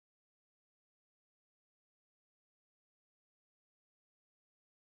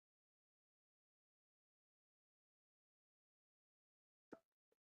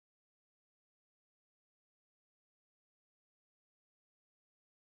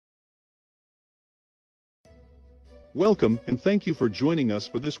Welcome and thank you for joining us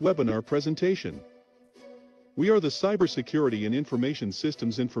for this webinar presentation. We are the Cybersecurity and Information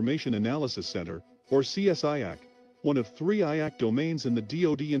Systems Information Analysis Center, or CSIAC, one of 3 IAC domains in the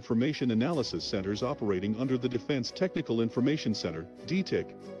DoD Information Analysis Centers operating under the Defense Technical Information Center,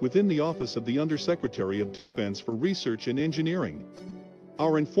 DTIC, within the Office of the Undersecretary of Defense for Research and Engineering.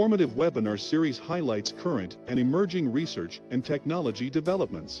 Our informative webinar series highlights current and emerging research and technology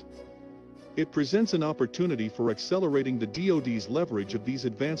developments. It presents an opportunity for accelerating the DoD's leverage of these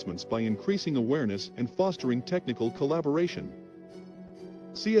advancements by increasing awareness and fostering technical collaboration.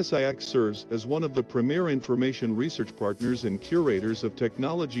 CSIAC serves as one of the premier information research partners and curators of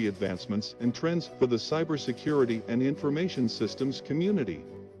technology advancements and trends for the cybersecurity and information systems community.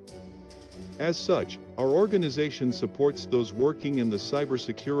 As such, our organization supports those working in the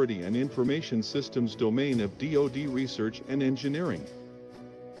cybersecurity and information systems domain of DoD research and engineering.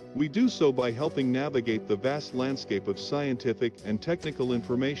 We do so by helping navigate the vast landscape of scientific and technical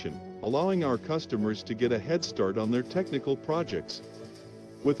information, allowing our customers to get a head start on their technical projects.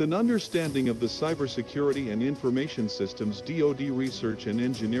 With an understanding of the cybersecurity and information systems DoD research and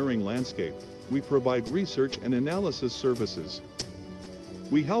engineering landscape, we provide research and analysis services.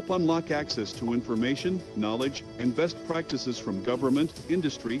 We help unlock access to information, knowledge, and best practices from government,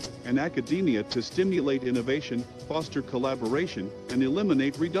 industry, and academia to stimulate innovation, foster collaboration, and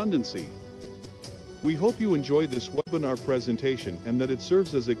eliminate redundancy. We hope you enjoy this webinar presentation and that it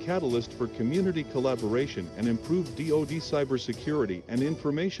serves as a catalyst for community collaboration and improved DoD cybersecurity and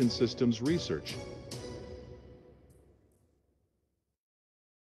information systems research.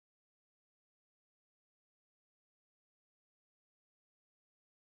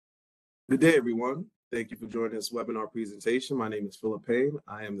 Good day, everyone. Thank you for joining this webinar presentation. My name is Philip Payne.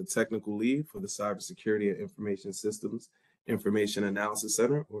 I am the technical lead for the Cybersecurity and Information Systems Information Analysis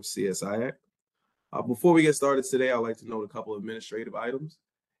Center, or CSIAC. Before we get started today, I'd like to note a couple of administrative items.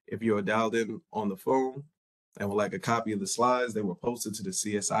 If you are dialed in on the phone and would like a copy of the slides that were posted to the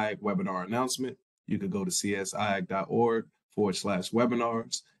CSIAC webinar announcement, you can go to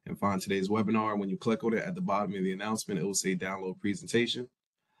csiac.org/webinars and find today's webinar. When you click on it at the bottom of the announcement, it will say download presentation.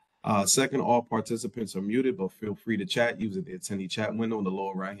 Second, all participants are muted, but feel free to chat using the attendee chat window on the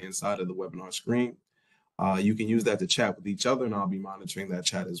lower right-hand side of the webinar screen. You can use that to chat with each other, and I'll be monitoring that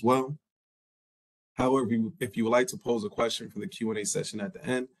chat as well. However, if you would like to pose a question for the Q&A session at the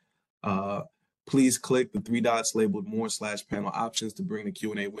end, please click the 3 dots labeled More/Panel Options to bring the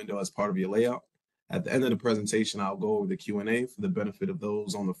Q&A window as part of your layout. At the end of the presentation, I'll go over the Q&A. For the benefit of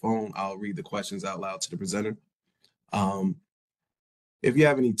those on the phone, I'll read the questions out loud to the presenter. If you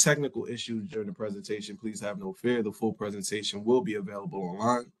have any technical issues during the presentation, please have no fear. The full presentation will be available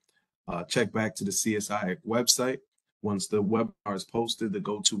online. Check back to the CSI website. Once the webinar is posted, the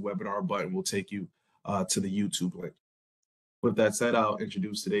GoToWebinar button will take you to the YouTube link. With that said, I'll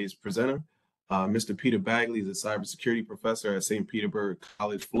introduce today's presenter. Mr. Peter Bagley is a cybersecurity professor at St. Petersburg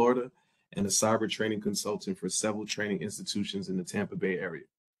College, Florida, and a cyber training consultant for several training institutions in the Tampa Bay area.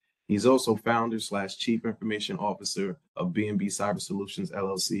 He's also founder/chief information officer of B&B Cyber Solutions,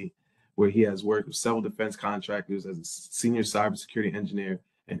 LLC, where he has worked with several defense contractors as a senior cybersecurity engineer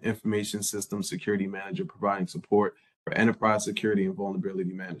and information systems security manager, providing support for enterprise security and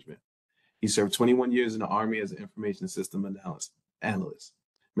vulnerability management. He served 21 years in the Army as an information system analyst.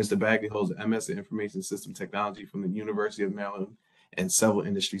 Mr. Bagley holds an MS in Information System Technology from the University of Maryland and several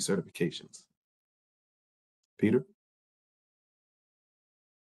industry certifications. Peter?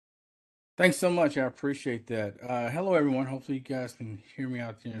 Thanks so much. I appreciate that. Hello, everyone. Hopefully you guys can hear me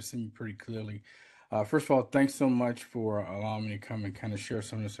out there and see me pretty clearly. First of all, thanks so much for allowing me to come and kind of share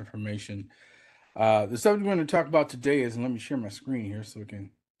some of this information. The subject we're going to talk about today is, and let me share my screen here so we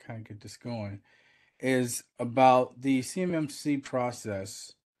can kind of get this going, is about the CMMC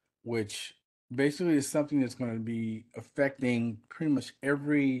process, which basically is something that's going to be affecting pretty much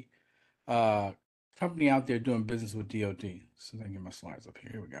every company out there doing business with DoD. So let me get my slides up here.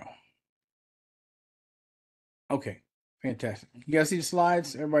 Here we go. Okay, fantastic. You guys see the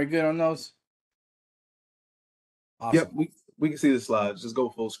slides? Everybody good on those? Awesome. Yep, we can see the slides. Just go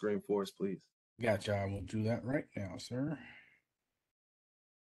full screen for us, please. Gotcha. I will do that right now, sir.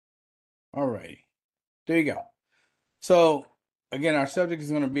 All righty. There you go. So, again, our subject is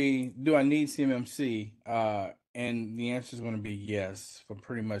going to be, do I need CMMC? And the answer is going to be yes for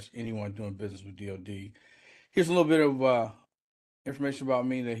pretty much anyone doing business with DoD. Here's a little bit of information about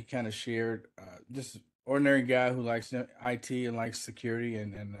me that he kind of shared. Just ordinary guy who likes IT and likes security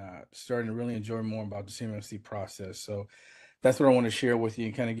and starting to really enjoy more about the CMMC process. So that's what I want to share with you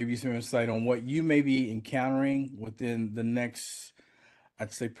and kind of give you some insight on what you may be encountering within the next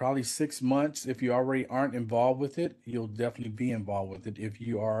I'd say probably 6 months. If you already aren't involved with it, you'll definitely be involved with it if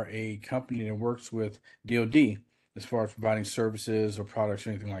you are a company that works with DoD as far as providing services or products or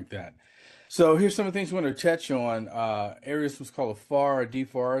anything like that. So here's some of the things we want to touch on. Areas what's called a FAR or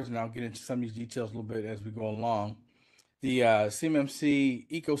DFARS, and I'll get into some of these details a little bit as we go along. The CMMC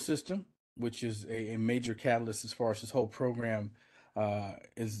ecosystem, which is a major catalyst as far as this whole program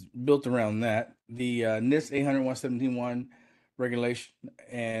is built around that. The NIST 800-171 regulation,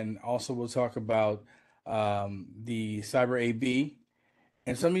 and also we'll talk about the Cyber AB.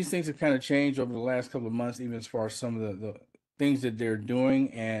 And some of these things have kind of changed over the last couple of months, even as far as some of the things that they're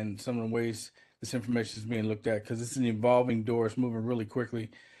doing and some of the ways this information is being looked at, because it's an evolving door. It's moving really quickly.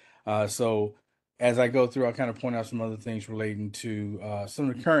 So as I go through, I'll kind of point out some other things relating to some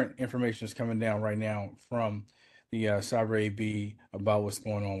of the current information that's coming down right now from the Cyber AB about what's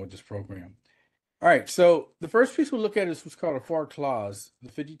going on with this program. All right, so the first piece we'll look at is what's called a FAR clause, the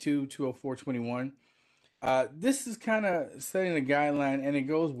 52-204-21. This is kind of setting a guideline, and it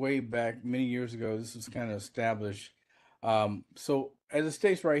goes way back many years ago. This was kind of established. So as it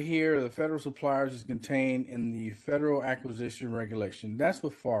states right here, the federal suppliers is contained in the Federal Acquisition Regulation. That's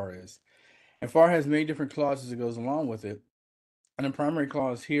what FAR is. And FAR has many different clauses that goes along with it. And the primary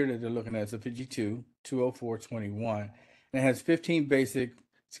clause here that they're looking at is the 52-204-21. And it has 15 basic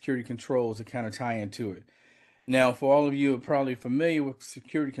security controls that kind of tie into it. Now, for all of you who are probably familiar with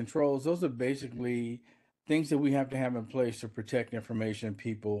security controls, those are basically things that we have to have in place to protect information,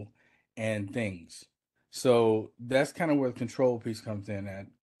 people, and things. So that's kind of where the control piece comes in at.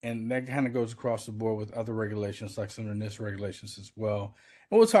 And that kind of goes across the board with other regulations, like some of the NIST regulations as well.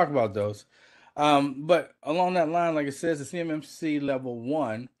 And we'll talk about those. But along that line, like it says, the CMMC level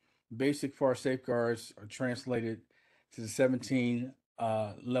 1, basic FAR safeguards are translated to the 17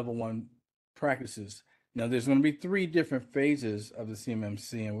 level 1 practices. Now, there's going to be 3 different phases of the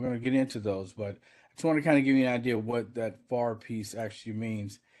CMMC, and we're going to get into those, but I just want to kind of give you an idea of what that FAR piece actually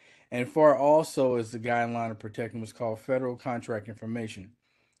means. And FAR also is the guideline of protecting what's called federal contract information,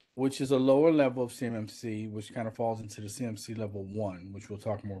 which is a lower level of CMMC, which kind of falls into the CMMC level 1, which we'll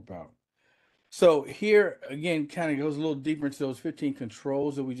talk more about. So here, again, kind of goes a little deeper into those 15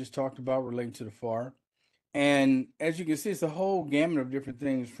 controls that we just talked about relating to the FAR. And as you can see, it's a whole gamut of different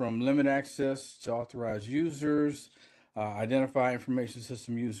things, from limit access to authorized users, identify information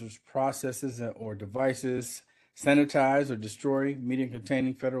system users, processes or devices, sanitize or destroy media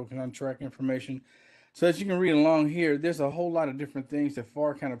containing federal contract information. So as you can read along here, there's a whole lot of different things that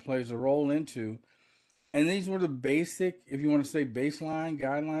FAR kind of plays a role into. And these were the basic, if you want to say baseline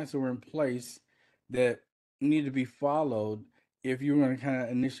guidelines that were in place that need to be followed if you're going to kind of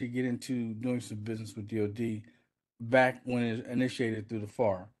initially get into doing some business with DoD back when it initiated through the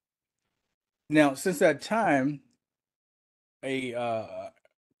FAR. Now, since that time, a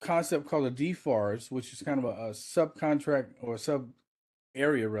concept called a DFARS, which is kind of a subcontract or a sub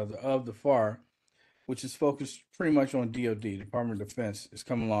area rather of the FAR, which is focused pretty much on DoD, Department of Defense, is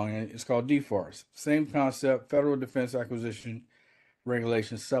coming along, and it's called DFARS. Same concept, Federal Defense Acquisition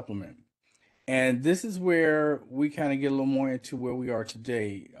Regulation Supplement. And this is where we kind of get a little more into where we are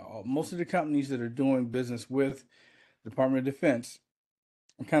today. Most of the companies that are doing business with the Department of Defense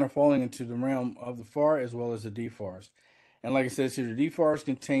are kind of falling into the realm of the FAR as well as the DFARS. And like I said here, the DFARS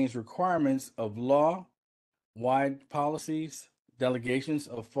contains requirements of law-wide policies, delegations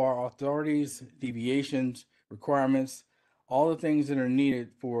of FAR authorities, deviations, requirements, all the things that are needed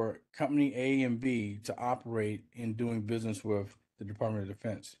for company A and B to operate in doing business with the Department of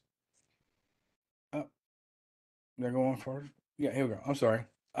Defense. They're going forward. Yeah, here we go. I'm sorry.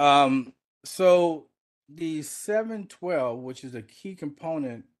 So the 712, which is a key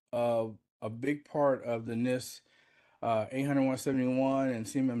component of a big part of the NIST 800-171 and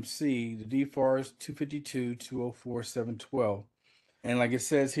CMMC, the DFARS 252, 204, 712. And like it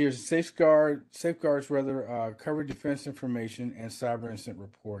says here, safeguards rather cover defense information and cyber incident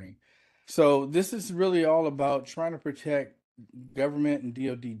reporting. So this is really all about trying to protect government and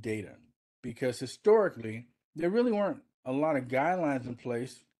DoD data, because historically there really weren't a lot of guidelines in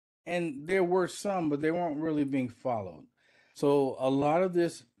place, and there were some, but they weren't really being followed. So a lot of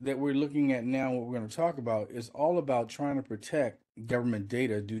this that we're looking at now, what we're going to talk about, is all about trying to protect government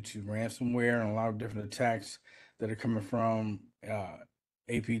data due to ransomware and a lot of different attacks that are coming from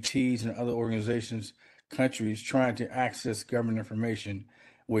APTs and other organizations, countries trying to access government information,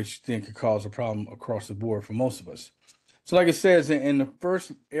 which then could cause a problem across the board for most of us. So like it says in the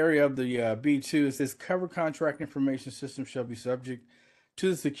first area of the B2, it says cover contract information system shall be subject to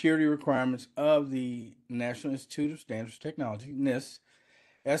the security requirements of the National Institute of Standards and Technology, NIST,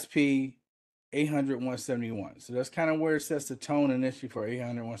 SP 800-171. So that's kind of where it sets the tone initially for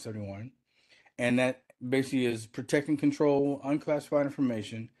 800-171. And that basically is protecting control unclassified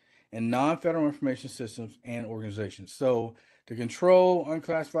information in non-federal information systems and organizations. So to control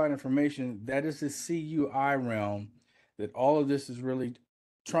unclassified information, that is the CUI realm that all of this is really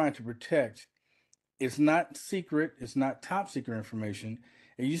trying to protect. It's not secret, it's not top secret information.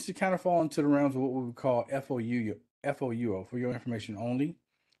 It used to kind of fall into the realms of what we would call FOUO, for your information only.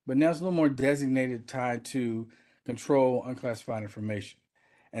 But now it's a little more designated, tied to control unclassified information.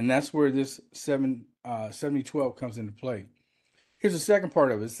 And that's where this 7012 comes into play. Here's the second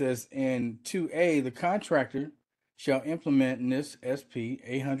part of it. It says in 2A, the contractor shall implement NIST SP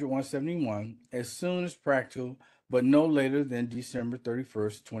 800-171 as soon as practical, but no later than December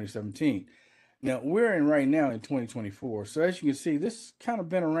 31st, 2017. Now, we're in right now in 2024. So as you can see, this kind of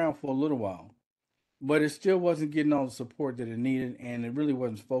been around for a little while, but it still wasn't getting all the support that it needed, and it really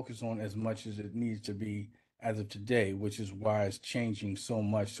wasn't focused on as much as it needs to be as of today, which is why it's changing so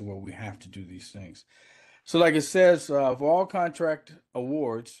much to where we have to do these things. So like it says, for all contract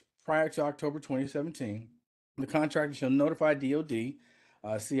awards prior to October 2017, the contractor shall notify DoD,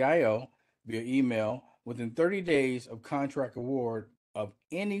 CIO via email within 30 days of contract award of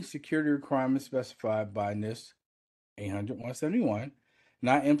any security requirements specified by NIST 800-171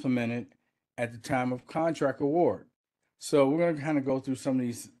 not implemented at the time of contract award. So we're going to kind of go through some of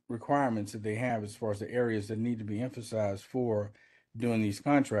these requirements that they have as far as the areas that need to be emphasized for doing these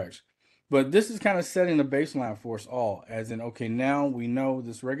contracts. But this is kind of setting the baseline for us all, as in, okay, now we know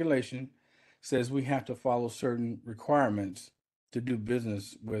this regulation says we have to follow certain requirements to do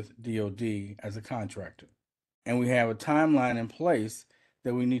business with DoD as a contractor. And we have a timeline in place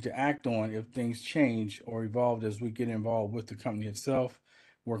that we need to act on if things change or evolve as we get involved with the company itself,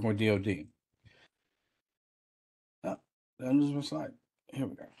 working with DoD. I'm just going to slide. Here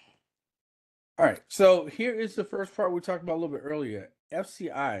we go. All right. So here is the first part we talked about a little bit earlier.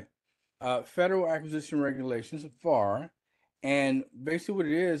 FCI, Federal Acquisition Regulations, FAR. And basically what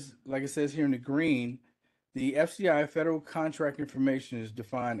it is, like it says here in the green, the FCI, Federal Contract Information, is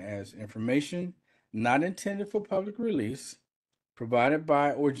defined as information not intended for public release, provided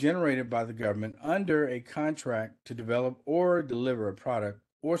by or generated by the government under a contract to develop or deliver a product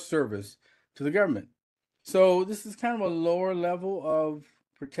or service to the government. So this is kind of a lower level of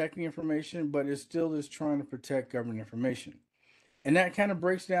protecting information, but it still is trying to protect government information. And that kind of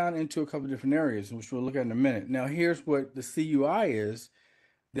breaks down into a couple of different areas, which we'll look at in a minute. Now, here's what the CUI is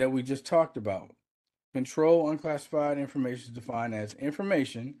that we just talked about. Control unclassified information is defined as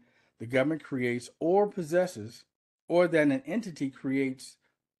information the government creates or possesses, or that an entity creates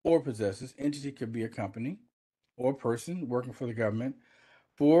or possesses. Entity could be a company or a person working for the government,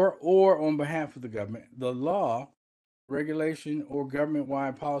 for or on behalf of the government. The law, regulation, or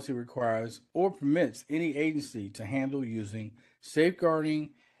government-wide policy requires or permits any agency to handle using safeguarding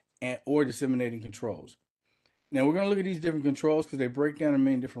and or disseminating controls. Now we're going to look at these different controls because they break down in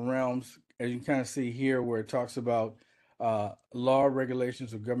many different realms, as you can kind of see here where it talks about law,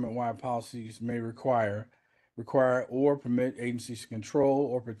 regulations, or government-wide policies may require or permit agencies to control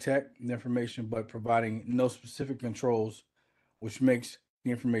or protect the information, but providing no specific controls, which makes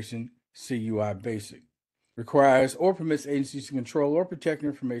the information CUI basic. Requires or permits agencies to control or protect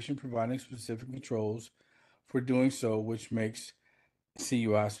information, providing specific controls for doing so, which makes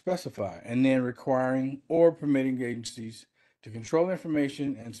CUI specify. And then requiring or permitting agencies to control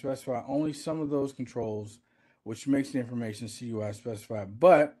information and specify only some of those controls, which makes the information CUI specified,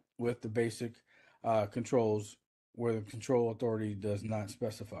 but with the basic controls where the control authority does not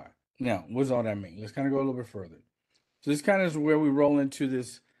specify. Now, what does all that mean? Let's kind of go a little bit further. So this kind of is where we roll into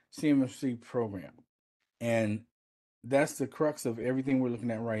this CMMC program. And that's the crux of everything we're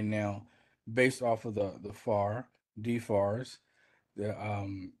looking at right now, based off of the FAR, DFARS, the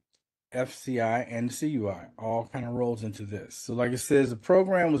FCI, and the CUI, all kind of rolls into this. So like it says, the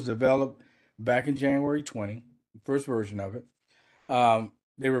program was developed back in January 20, the first version of it.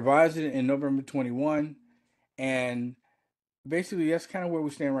 They revised it in November 21, and basically that's kind of where we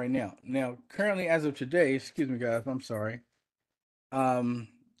stand right now. Now, currently, as of today, excuse me guys, I'm sorry,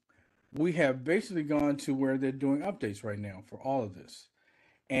 we have basically gone to where they're doing updates right now for all of this.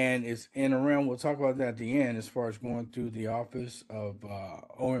 And it's in around, we'll talk about that at the end, as far as going through the office of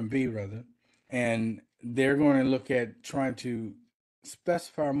OMB rather. And they're going to look at trying to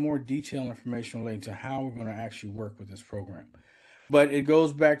specify more detailed information relating to how we're going to actually work with this program. But it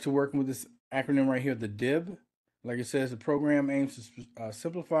goes back to working with this acronym right here, the DIB. Like it says, the program aims to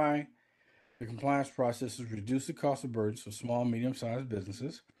simplify the compliance processes, reduce the cost of burdens for small and medium-sized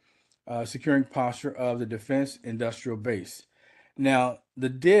businesses, securing posture of the defense industrial base. Now, the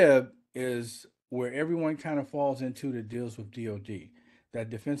DIB is where everyone kind of falls into that deals with DoD, that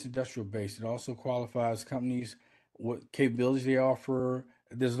defense industrial base. It also qualifies companies, what capabilities they offer.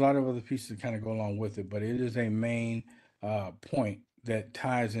 There's a lot of other pieces that kind of go along with it, but it is a main point that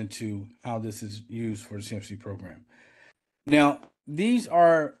ties into how this is used for the CMC program. Now, these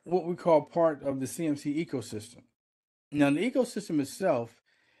are what we call part of the CMC ecosystem. Now, the ecosystem itself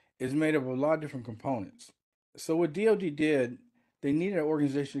is made up of a lot of different components. So what DoD did, they needed an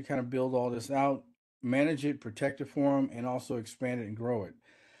organization to kind of build all this out, manage it, protect it for them, and also expand it and grow it.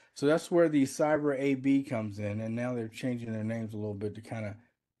 So that's where the Cyber AB comes in, and now they're changing their names a little bit to kind of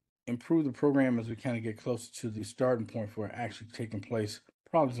improve the program as we kind of get closer to the starting point for it actually taking place.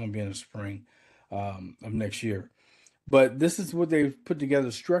 Probably going to be in the spring of next year. But this is what they've put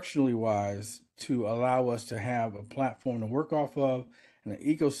together structurally wise to allow us to have a platform to work off of and an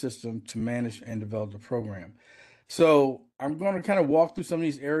ecosystem to manage and develop the program. So I'm going to kind of walk through some of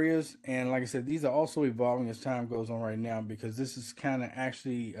these areas. And like I said, these are also evolving as time goes on right now, because this is kind of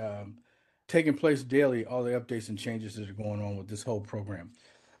actually taking place daily, all the updates and changes that are going on with this whole program.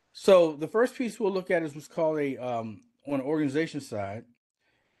 So the first piece we'll look at is what's called on the organization side,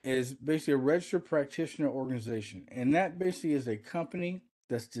 is basically a registered practitioner organization. And that basically is a company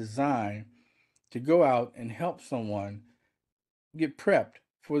that's designed to go out and help someone get prepped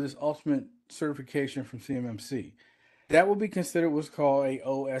for this ultimate certification from CMMC. That will be considered what's called a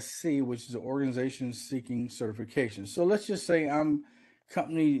OSC, which is an organization seeking certification. So let's just say I'm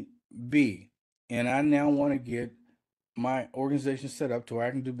company B, and I now want to get my organization set up to where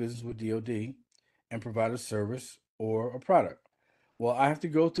I can do business with DoD and provide a service or a product. Well, I have to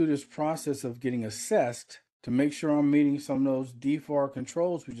go through this process of getting assessed to make sure I'm meeting some of those DFARS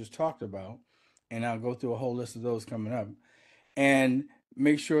controls we just talked about. And I'll go through a whole list of those coming up, and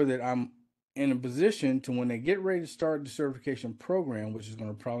make sure that I'm in a position to, when they get ready to start the certification program, which is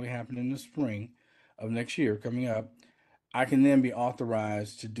going to probably happen in the spring of next year coming up, I can then be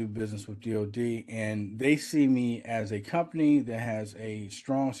authorized to do business with DoD, and they see me as a company that has a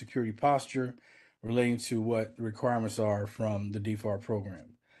strong security posture relating to what the requirements are from the DFARS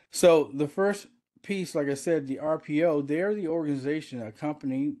program. So the first piece, like I said, the RPO, they're the organization, a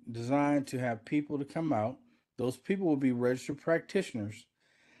company designed to have people to come out. Those people will be registered practitioners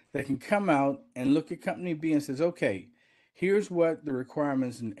that can come out and look at company B and says, okay, here's what the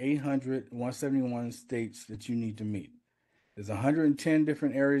requirements in 800, 171 states that you need to meet. There's 110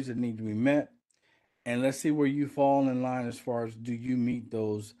 different areas that need to be met. And let's see where you fall in line as far as, do you meet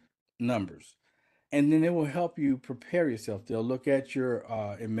those numbers? And then it will help you prepare yourself. They'll look at your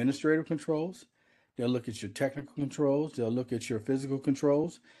administrative controls. They'll look at your technical controls. They'll look at your physical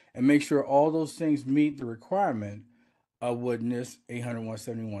controls and make sure all those things meet the requirement of what NIST 800,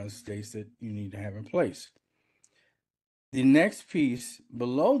 171 states that you need to have in place. The next piece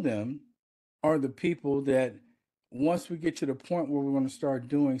below them are the people that, once we get to the point where we're going to start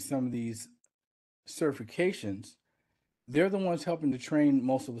doing some of these certifications, they're the ones helping to train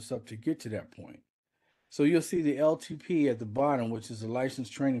most of us up to get to that point. So you'll see the LTP at the bottom, which is a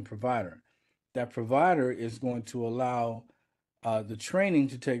licensed training provider. That provider is going to allow the training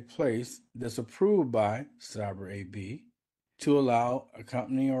to take place that's approved by Cyber AB to allow a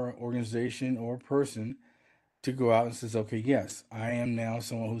company or organization or person to go out and says, okay, yes, I am now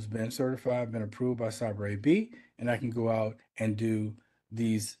someone who's been certified, been approved by Cyber AB, and I can go out and do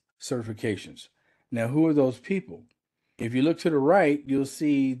these certifications. Now, who are those people? If you look to the right, you'll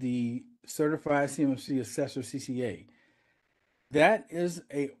see the Certified CMMC Assessor, CCA. That is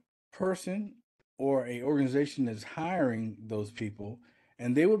a person or a organization that's hiring those people,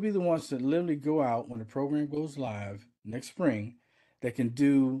 and they will be the ones that literally go out when the program goes live next spring, that can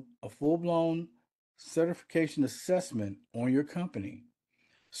do a full-blown certification assessment on your company.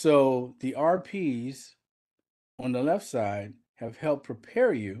 So the RPs on the left side have helped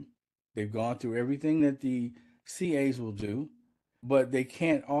prepare you. They've gone through everything that the CAs will do, but they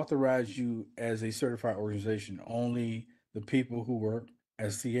can't authorize you as a certified organization. Only the people who work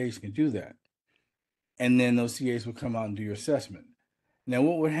as CAs can do that. And then those CAs will come out and do your assessment. Now,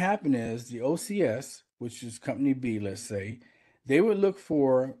 what would happen is the OCS, which is company B, let's say, they would look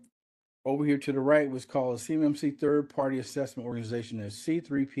for, over here to the right, what's called a CMMC third party assessment organization, as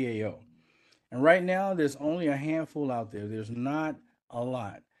C3PAO. And right now, there's only a handful out there. There's not a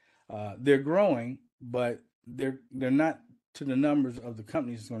lot. They're growing, but they're not to the numbers of the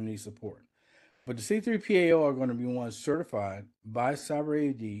companies that's going to need support. But the C3PAO are going to be ones certified by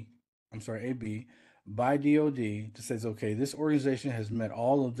AB, by DoD, that says, okay, this organization has met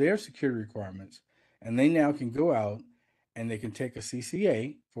all of their security requirements, and they now can go out and they can take a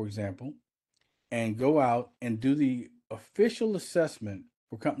CCA, for example, and go out and do the official assessment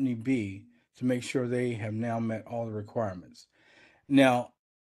for company B to make sure they have now met all the requirements. Now,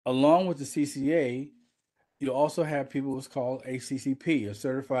 along with the CCA, you also have people what's called a CCP, a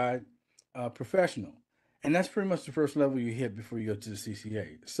certified professional. And that's pretty much the first level you hit before you go to the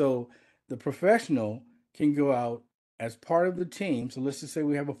CCA. So the professional can go out as part of the team. So let's just say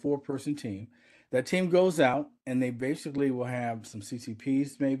we have a 4-person team. That team goes out and they basically will have some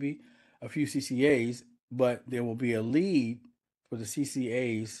CCPs, maybe a few CCAs, but there will be a lead for the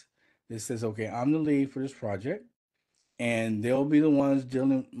CCAs that says, okay, I'm the lead for this project. And they'll be the ones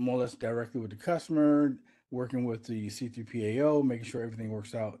dealing more or less directly with the customer, working with the C3PAO, making sure everything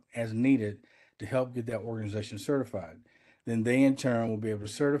works out as needed to help get that organization certified. Then they in turn will be able to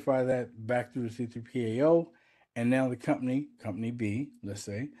certify that back through the C3PAO. And now the company B, let's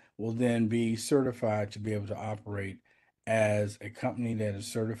say, will then be certified to be able to operate as a company that is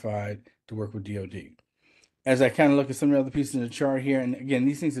certified to work with DoD. As I kind of look at some of the other pieces in the chart here, and again,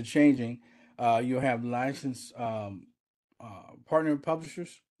 these things are changing. You'll have licensed partner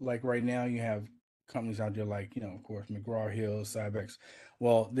publishers. Like right now, you have companies out there like, of course, McGraw-Hill, Cybex.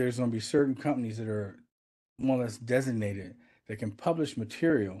 Well, there's going to be certain companies that are more or less designated that can publish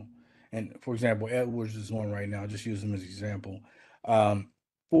material. And for example, Edwards is one right now, just use them as an example,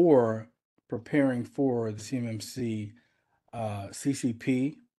 for preparing for the CMMC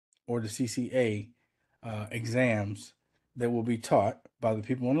CCP or the CCA exams that will be taught by the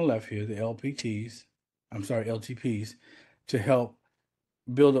people on the left here, the LTPs, to help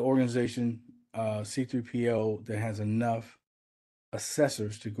build an organization, C3PO, that has enough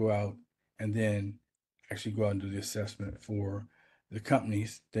assessors to go out and then actually go out and do the assessment for the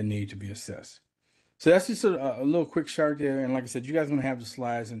companies that need to be assessed. So that's just a little quick chart there. And like I said, you guys are going to have the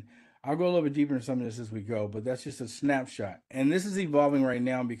slides, and I'll go a little bit deeper in some of this as we go, but that's just a snapshot. And this is evolving right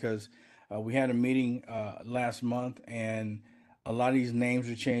now because we had a meeting last month, and a lot of these names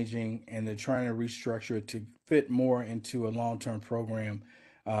are changing, and they're trying to restructure it to fit more into a long-term program,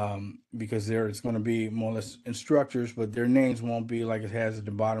 because it's going to be more or less instructors, but their names won't be like it has at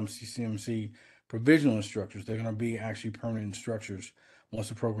the bottom, CMMC provisional instructors. They're going to be actually permanent instructors once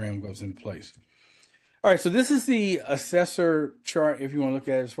the program goes into place. All right, so this is the assessor chart, if you want to look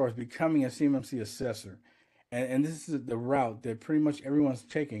at it, as far as becoming a CMMC assessor. And this is the route that pretty much everyone's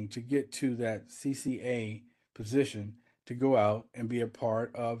taking to get to that CCA position, to go out and be a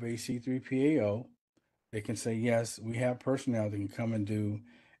part of a C3PAO. They can say, yes, we have personnel that can come and do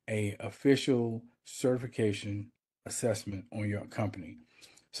a official certification assessment on your company.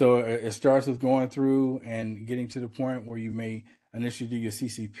 So it starts with going through and getting to the point where you may initially do your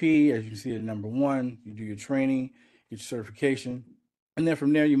CCP, as you can see at number 1, you do your training, get your certification, and then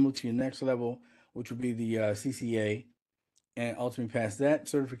from there you move to your next level, which would be the CCA, and ultimately pass that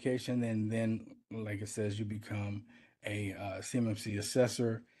certification, and then, like it says, you become a CMMC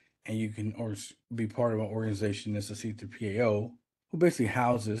assessor, and you can be part of an organization that's a C3PAO, who basically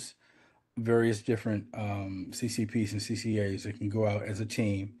houses various different CCPs and CCAs that can go out as a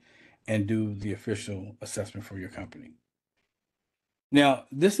team and do the official assessment for your company. Now,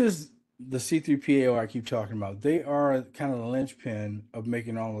 this is the C3PAO I keep talking about. They are kind of the linchpin of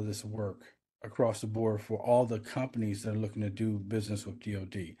making all of this work across the board for all the companies that are looking to do business with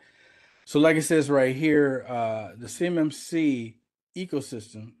DoD. So like it says right here, the CMMC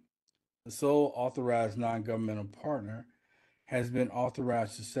ecosystem, the sole authorized non-governmental partner, has been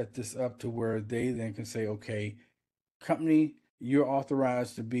authorized to set this up to where they then can say, okay, company, you're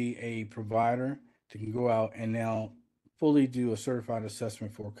authorized to be a provider that can go out and now fully do a certified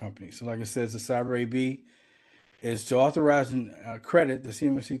assessment for a company. So like it says, the Cyber AB is to authorize and accredit the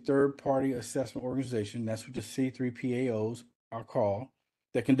CMMC third-party assessment organization, that's what the C3PAOs are called,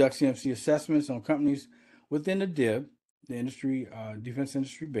 that conducts CMMC assessments on companies within the DIB, the industry, defense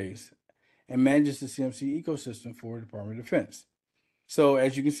industry base, and manages the CMMC ecosystem for the Department of Defense. So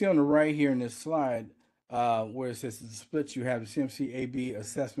as you can see on the right here in this slide, where it says the splits, you have the CMMC AB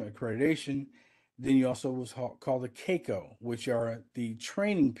assessment accreditation. Then you also was called the CAICO, which are the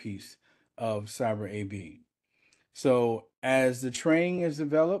training piece of Cyber AB. So as the training is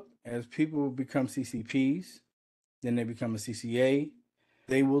developed, as people become CCPs, then they become a CCA,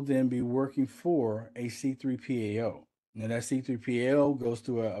 they will then be working for a C3PAO. Now that C3PAO goes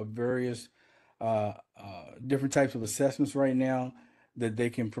through a various different types of assessments right now that they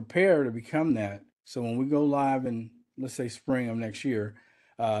can prepare to become that. So when we go live in, let's say, spring of next year,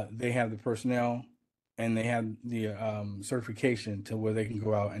 they have the personnel and they have the certification to where they can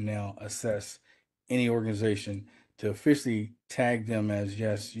go out and now assess any organization to officially tag them as,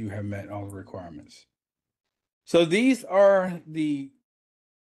 yes, you have met all the requirements. So these are the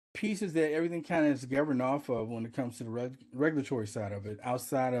pieces that everything kind of is governed off of when it comes to the regulatory side of it,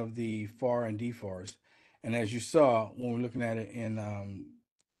 outside of the FAR and DFARS. And as you saw when we're looking at it in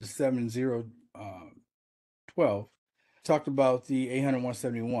the 7012, talked about the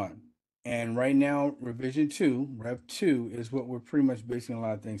 800-171. And right now, revision 2, Rev 2, is what we're pretty much basing a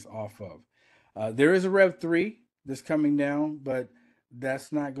lot of things off of. There is a Rev 3 that's coming down, but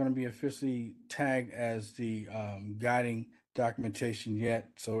that's not going to be officially tagged as the guiding documentation yet.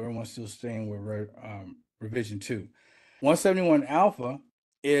 So everyone's still staying with revision 2. 171 alpha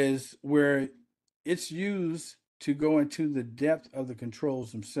is where it's used to go into the depth of the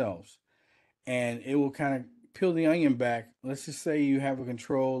controls themselves. And it will kind of peel the onion back. Let's just say you have a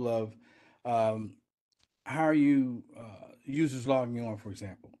control of how are you users logging on, for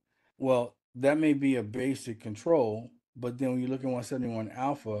example. Well, that may be a basic control, but then when you look at 171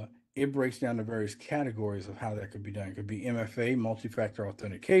 alpha, it breaks down the various categories of how that could be done. It could be MFA, multi-factor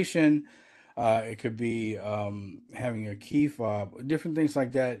authentication. It could be having a key fob, different things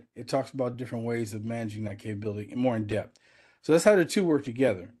like that. It talks about different ways of managing that capability more in depth. So that's how the two work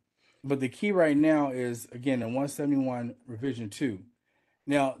together. But the key right now is, again, the 171 revision 2.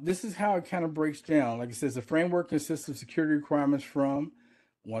 Now, this is how it kind of breaks down. Like it says, the framework consists of security requirements from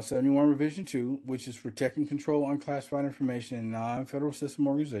 171 revision 2, which is protect and control unclassified information in non-federal system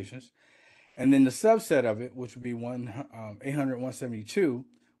organizations. And then the subset of it, which would be 800-172,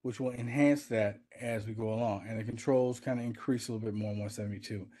 which will enhance that as we go along. And the controls kind of increase a little bit more in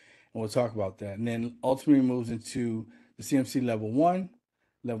 172. And we'll talk about that. And then ultimately moves into the CMC level 1,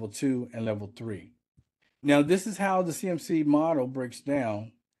 level 2, and level 3. Now, this is how the CMC model breaks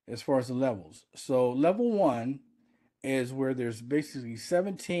down as far as the levels. So level 1 is where there's basically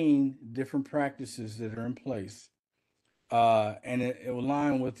 17 different practices that are in place. And it will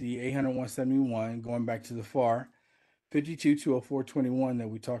align with the 800-171, going back to the FAR 52-204-21 that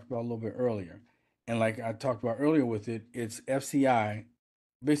we talked about a little bit earlier. And like I talked about earlier with it, it's FCI,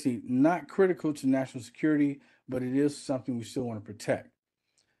 basically not critical to national security, but it is something we still want to protect.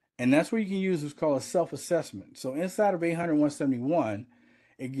 And that's where you can use what's called a self-assessment. So inside of 800-171,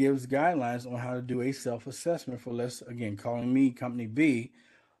 it gives guidelines on how to do a self-assessment for, let's, again, calling me company B,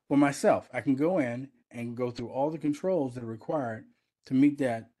 for myself. I can go in and go through all the controls that are required to meet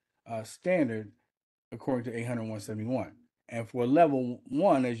that standard according to 800-171. And for level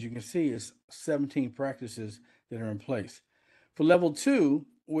 1, as you can see, it's 17 practices that are in place. For level 2,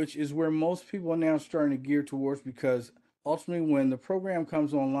 which is where most people are now starting to gear towards, because ultimately when the program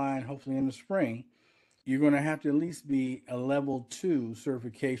comes online, hopefully in the spring, you're going to have to at least be a level 2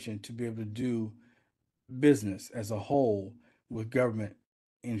 certification to be able to do business as a whole with government,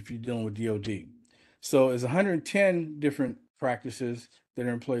 and if you're dealing with DOD. So it's 110 different practices that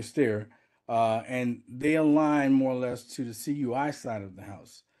are in place there, and they align more or less to the CUI side of the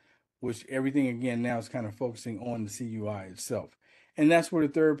house, which everything again now is kind of focusing on the CUI itself. And that's where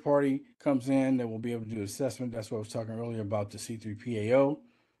the third party comes in that will be able to do assessment. That's what I was talking earlier about the C3PAO.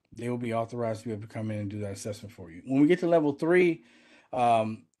 They will be authorized to be able to come in and do that assessment for you. When we get to level 3,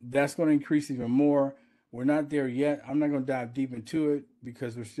 that's going to increase even more. We're not there yet. I'm not going to dive deep into it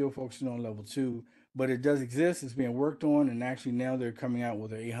because we're still focusing on level 2, but it does exist. It's being worked on, and actually now they're coming out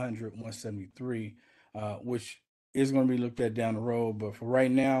with an 800-173, which is going to be looked at down the road. But for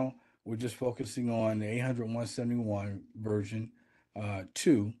right now, we're just focusing on the 800-171 version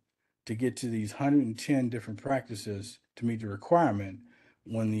 2 to get to these 110 different practices to meet the requirement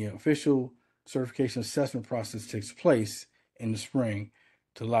when the official certification assessment process takes place in the spring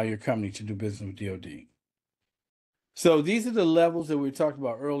to allow your company to do business with DoD. So these are the levels that we talked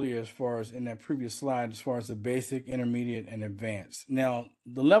about earlier as far as in that previous slide, as far as the basic, intermediate, and advanced. Now,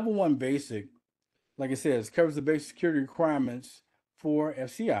 the level 1 basic, like I said, covers the basic security requirements for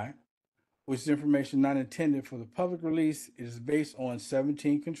FCI, which is information not intended for the public release. It is based on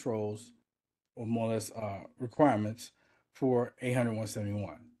 17 controls, or more or less requirements for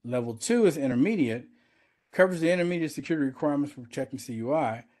 800-171. Level 2 is intermediate, covers the intermediate security requirements for protecting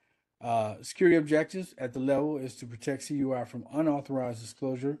CUI. Security objectives at the level is to protect CUI from unauthorized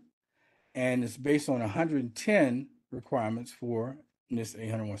disclosure, and it's based on 110 requirements for NIST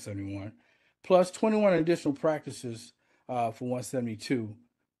 800-171, plus 21 additional practices for 172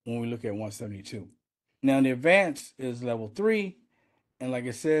 when we look at 172. Now, the advanced is level 3, and like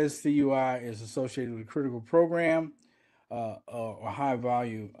it says, CUI is associated with a critical program or high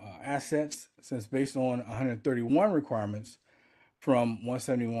value assets, since based on 131 requirements from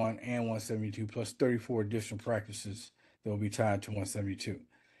 171 and 172, plus 34 additional practices that will be tied to 172.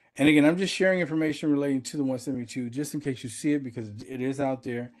 And again, I'm just sharing information relating to the 172 just in case you see it, because it is out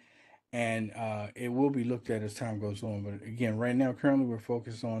there. and it will be looked at as time goes on. But again, right now, currently, we're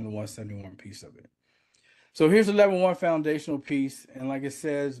focused on the 171 piece of it. So here's the level 1 foundational piece, and like it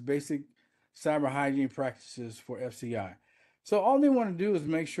says, basic cyber hygiene practices for FCI. So all they want to do is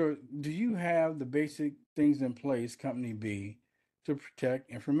make sure, do you have the basic things in place, Company B, to protect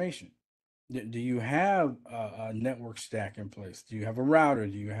information? Do you have a network stack in place? Do you have a router?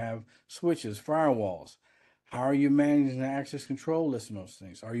 Do you have switches, firewalls? How are you managing the access control list and those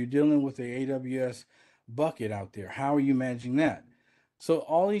things? Are you dealing with the AWS bucket out there? How are you managing that? So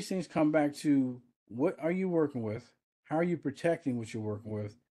all these things come back to, what are you working with? How are you protecting what you're working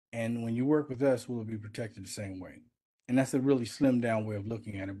with? And when you work with us, will it be protected the same way? And that's a really slimmed down way of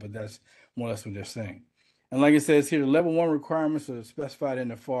looking at it, but that's more or less what they're saying. And like it says here, the level 1 requirements are specified in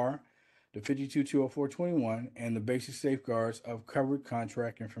the FAR, the 5220421, and the basic safeguards of covered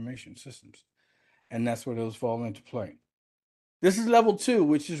contract information systems. And that's where those fall into play. This is level 2,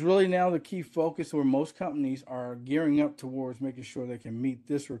 which is really now the key focus where most companies are gearing up towards making sure they can meet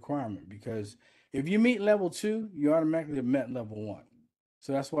this requirement. Because if you meet level 2, you automatically have met level 1.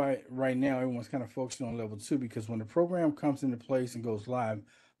 So that's why right now everyone's kind of focusing on level 2, because when the program comes into place and goes live,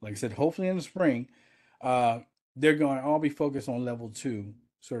 like I said, hopefully in the spring, they're going to all be focused on level 2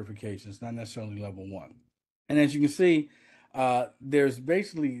 certifications, not necessarily level 1. And as you can see, there's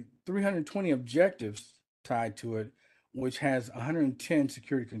basically 320 objectives tied to it, which has 110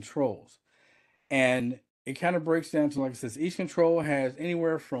 security controls. And it kind of breaks down to, like it says, each control has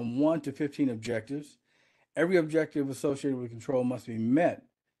anywhere from 1 to 15 objectives. Every objective associated with control must be met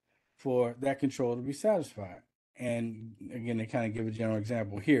for that control to be satisfied. And again, they kind of give a general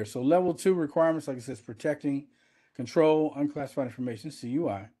example here. So level 2 requirements, like it says, protecting control unclassified information,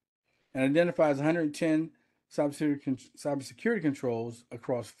 CUI, and identifies 110 cybersecurity controls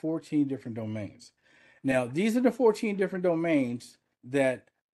across 14 different domains. Now, these are the 14 different domains that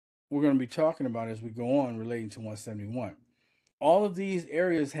we're going to be talking about as we go on relating to 171. All of these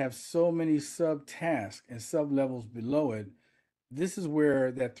areas have so many subtasks and sub-levels below it. This is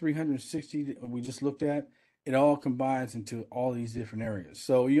where that 360 that we just looked at, it all combines into all these different areas.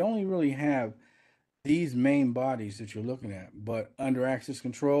 So you only really have these main bodies that you're looking at, but under access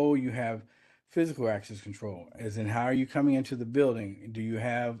control, you have physical access control, as in how are you coming into the building? Do you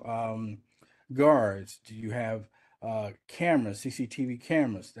have guards? Do you have cameras, CCTV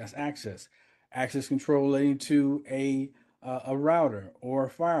cameras? That's access. Access control relating to a router or a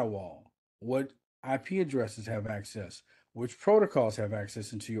firewall. What IP addresses have access? Which protocols have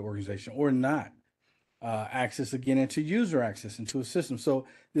access into your organization or not? Access again into user access into a system. So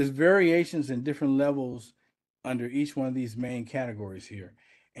there's variations in different levels under each one of these main categories here.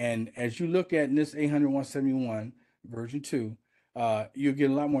 And as you look at NIST 800-171 version 2, you'll get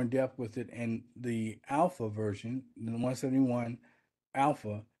a lot more in depth with it. And the alpha version, the 171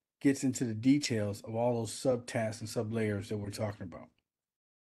 alpha, gets into the details of all those subtasks and sublayers that we're talking about.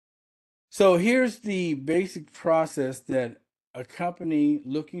 So here's the basic process that a company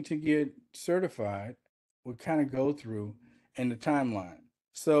looking to get certified would kind of go through and the timeline.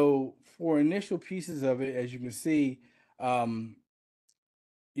 So for initial pieces of it, as you can see,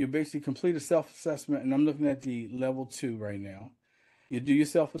 you basically complete a self-assessment, and I'm looking at the level 2 right now. You do your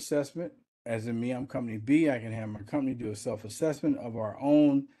self-assessment. As in me, I'm company B. I can have my company do a self-assessment of our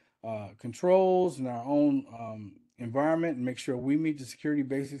own controls and our own environment, and make sure we meet the security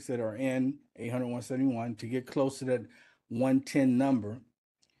basics that are in 800-171 to get close to that 110 number.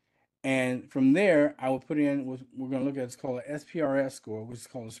 And from there, I will put in what we're going to look at. It's called an SPRS score, which is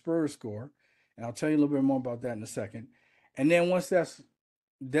called a Spurs score. And I'll tell you a little bit more about that in a second. And then once that's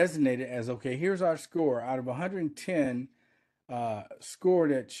designated as, okay, here's our score out of 110 score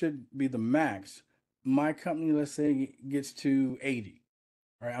that should be the max, my company, let's say, gets to 80.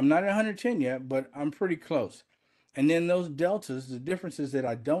 All right, I'm not at 110 yet, but I'm pretty close. And then those deltas, the differences that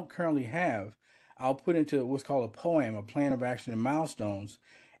I don't currently have, I'll put into what's called a POAM, a plan of action and milestones.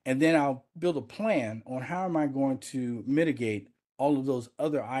 And then I'll build a plan on how am I going to mitigate all of those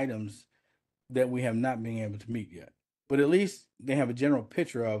other items that we have not been able to meet yet. But at least they have a general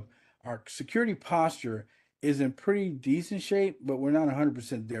picture of our security posture is in pretty decent shape, but we're not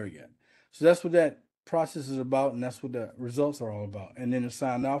 100% there yet. So that's what that process is about, and that's what the results are all about. And then to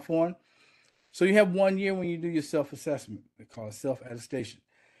sign off on. So you have 1 year when you do your self-assessment. They call it self-attestation.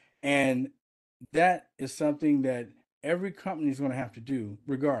 And that is something that every company is going to have to do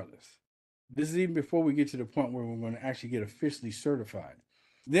regardless. This is even before we get to the point where we're going to actually get officially certified.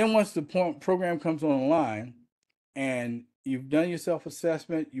 Then once the program comes online and you've done your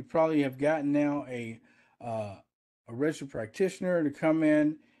self-assessment, you probably have gotten now a registered practitioner to come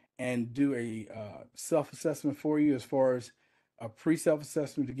in and do a self-assessment for you as far as a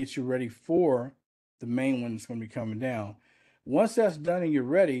pre-self-assessment to get you ready for the main one that's going to be coming down. Once that's done and you're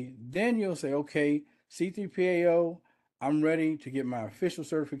ready, then you'll say, okay, C3PAO, I'm ready to get my official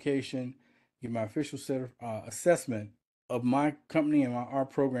certification, get my official assessment of my company and our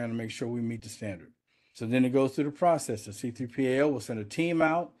program to make sure we meet the standard. So then it goes through the process. The C3PAO will send a team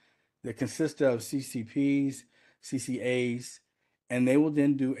out that consists of CCPs, CCAs, and they will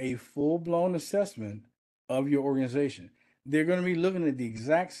then do a full-blown assessment of your organization. They're going to be looking at the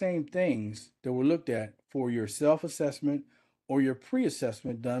exact same things that were looked at for your self-assessment or your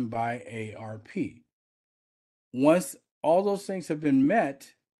pre-assessment done by ARP. Once all those things have been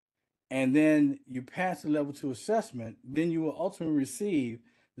met, and then you pass the level 2 assessment, then you will ultimately receive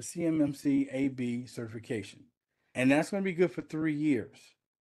the CMMC AB certification. And that's going to be good for 3 years.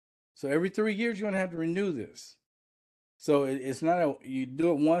 So every 3 years, you're going to have to renew this. So it's not you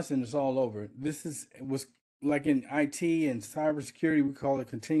do it once and it's all over. This was like in IT and cybersecurity, we call it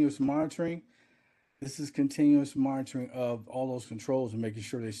continuous monitoring. This is continuous monitoring of all those controls and making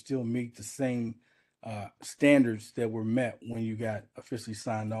sure they still meet the same standards that were met when you got officially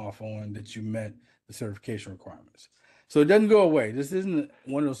signed off on that you met the certification requirements. So it doesn't go away. This isn't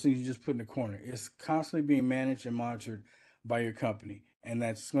one of those things you just put in the corner. It's constantly being managed and monitored by your company. And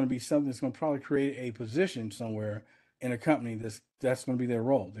that's going to be something that's going to probably create a position somewhere in a company that's going to be their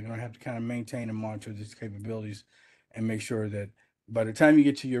role. They're going to have to kind of maintain and monitor these capabilities and make sure that by the time you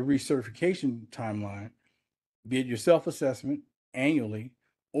get to your recertification timeline, be it your self-assessment annually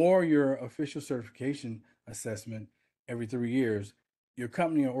or your official certification assessment every 3 years, your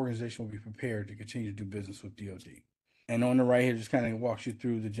company or organization will be prepared to continue to do business with DoD. And on the right here, just kind of walks you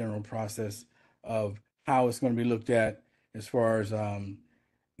through the general process of how it's going to be looked at as far as,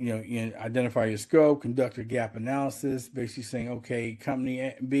 you identify your scope, conduct a gap analysis, basically saying, okay,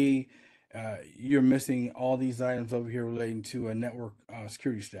 company B, you're missing all these items over here relating to a network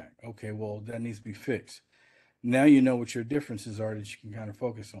security stack. Okay, well, that needs to be fixed. Now you know what your differences are that you can kind of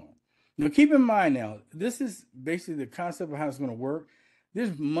focus on. Now, keep in mind now, this is basically the concept of how it's going to work.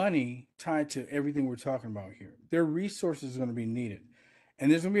 There's money tied to everything we're talking about here. There are resources going to be needed.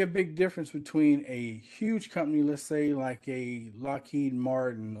 And there's going to be a big difference between a huge company, let's say like a Lockheed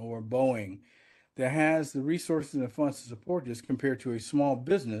Martin or Boeing, that has the resources and the funds to support this compared to a small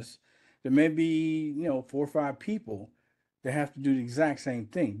business that may be, 4 or 5 people that have to do the exact same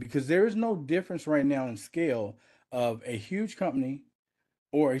thing. Because there is no difference right now in scale of a huge company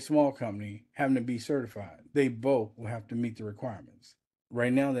or a small company having to be certified. They both will have to meet the requirements.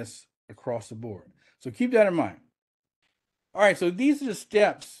 Right now, that's across the board. So keep that in mind. All right, so these are the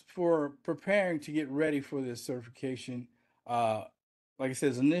steps for preparing to get ready for this certification. Like I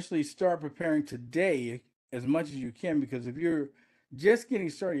said, initially start preparing today as much as you can, because if you're just getting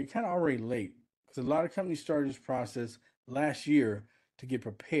started, you're kind of already late. Because a lot of companies started this process last year to get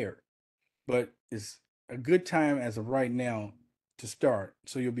prepared. But it's a good time as of right now to start,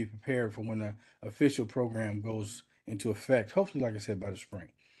 so you'll be prepared for when the official program goes into effect, hopefully, like I said, by the spring.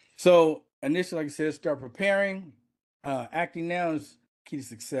 So initially, like I said, start preparing. Acting now is key to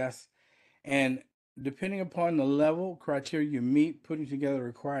success, and depending upon the level criteria you meet, putting together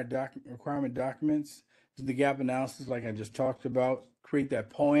requirement documents, do the gap analysis like I just talked about, create that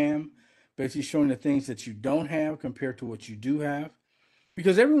POAM, basically showing the things that you don't have compared to what you do have,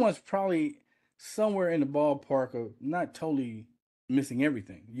 because everyone's probably somewhere in the ballpark of not totally missing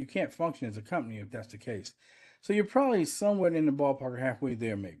everything. You can't function as a company if that's the case. So you're probably somewhere in the ballpark, halfway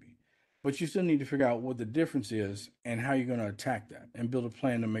there maybe. But you still need to figure out what the difference is and how you're going to attack that and build a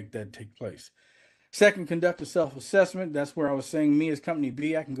plan to make that take place. Second, conduct a self-assessment. That's where I was saying me as company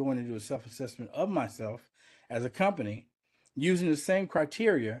B, I can go in and do a self-assessment of myself as a company using the same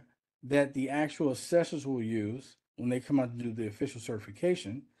criteria that the actual assessors will use when they come out to do the official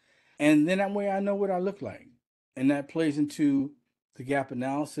certification. And then that way I know what I look like. And that plays into the gap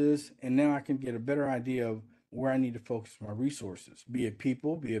analysis. And now I can get a better idea of where I need to focus my resources, be it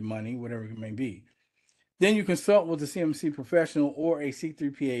people, be it money, whatever it may be. Then you consult with a CMMC professional or a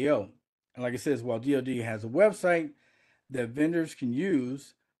C3PAO. And like I said, while DoD has a website that vendors can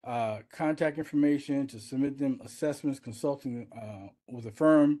use, contact information to submit them assessments, consulting with a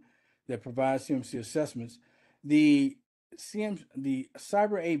firm that provides CMMC assessments, the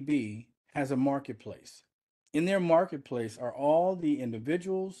Cyber AB has a marketplace. In their marketplace are all the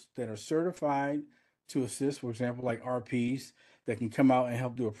individuals that are certified to assist, for example, like RPs that can come out and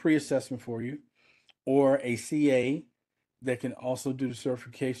help do a pre-assessment for you, or a CA that can also do the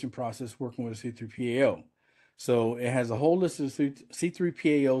certification process working with a C3PAO. So it has a whole list of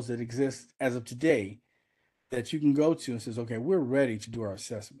C3PAOs that exist as of today that you can go to and says, okay, we're ready to do our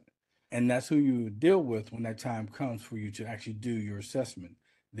assessment. And that's who you deal with when that time comes for you to actually do your assessment.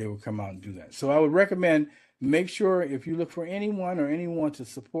 They will come out and do that. So I would recommend make sure if you look for anyone to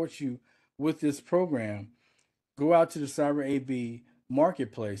support you with this program, go out to the Cyber AB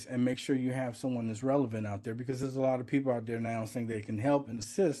marketplace and make sure you have someone that's relevant out there, because there's a lot of people out there now saying they can help and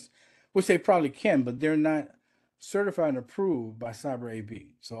assist, which they probably can, but they're not certified and approved by Cyber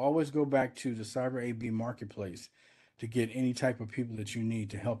AB. So always go back to the Cyber AB marketplace to get any type of people that you need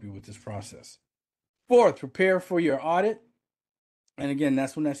to help you with this process. Fourth, prepare for your audit. And again,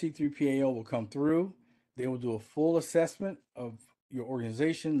 that's when that C3PAO will come through. They will do a full assessment of your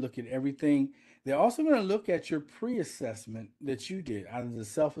organization, look at everything. They're also going to look at your pre-assessment that you did, either the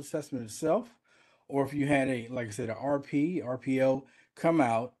self-assessment itself, or if you had a, like I said, a RPO, come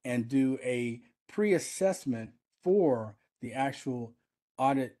out and do a pre-assessment for the actual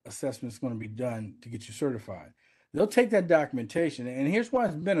audit assessment that's going to be done to get you certified. They'll take that documentation, and here's why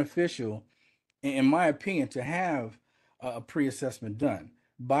it's beneficial, in my opinion, to have a pre-assessment done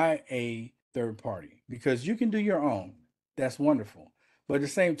by a third party, because you can do your own. That's wonderful. But at the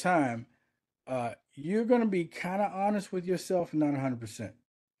same time, you're going to be kind of honest with yourself, not 100%.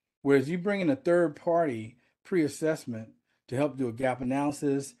 Whereas you bring in a third party pre-assessment to help do a gap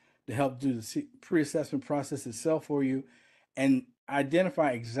analysis, to help do the pre-assessment process itself for you, and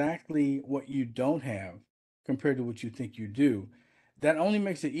identify exactly what you don't have compared to what you think you do. That only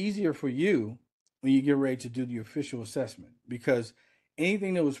makes it easier for you when you get ready to do the official assessment, because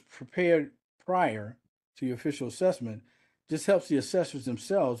anything that was prepared prior to your official assessment just helps the assessors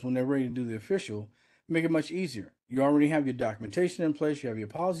themselves when they're ready to do the official, make it much easier. You already have your documentation in place, you have your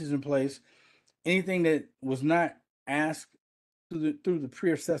policies in place. Anything that was not asked through the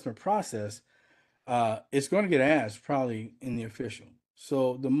pre-assessment process, it's going to get asked probably in the official.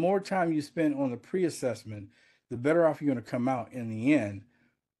 So the more time you spend on the pre-assessment, the better off you're going to come out in the end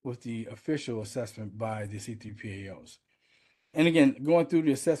with the official assessment by the C3PAOs. And again, going through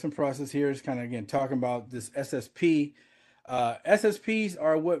the assessment process here is kind of, again, talking about this SSP. SSPs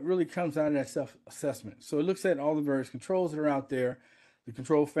are what really comes out of that self-assessment. So it looks at all the various controls that are out there, the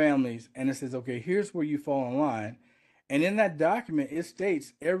control families, and it says, okay, here's where you fall in line. And in that document, it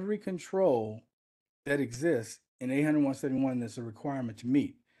states every control that exists in 800-171 that's a requirement to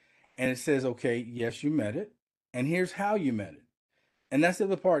meet. And it says, okay, yes, you met it, and here's how you met it. And that's the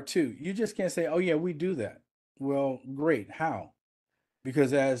other part too. You just can't say, oh yeah, we do that. Well, great, how?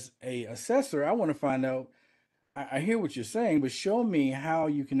 Because as a assessor, I want to find out, I hear what you're saying, but show me how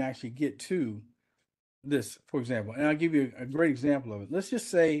you can actually get to this, for example. And I'll give you a great example of it. Let's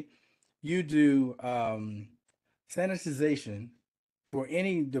just say you do sanitization for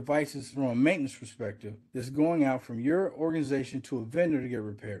any devices from a maintenance perspective that's going out from your organization to a vendor to get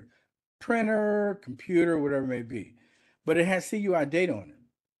repaired. Printer, computer, whatever it may be. But it has CUI data on it.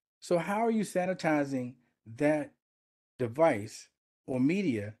 So how are you sanitizing that device or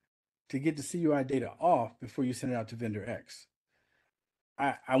media to get the CUI data off before you send it out to vendor X?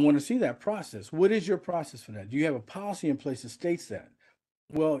 I want to see that process. What is your process for that? Do you have a policy in place that states that?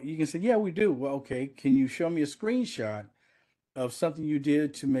 Well, you can say, yeah, we do. Well, okay, can you show me a screenshot of something you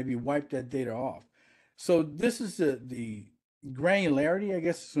did to maybe wipe that data off? So this is the granularity, I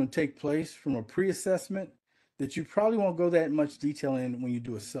guess, is going to take place from a pre-assessment that you probably won't go that much detail in when you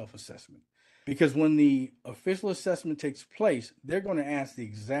do a self-assessment. Because when the official assessment takes place, they're going to ask the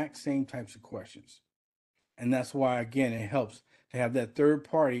exact same types of questions. And that's why, again, it helps to have that third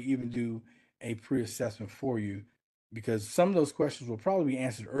party even do a pre-assessment for you, because some of those questions will probably be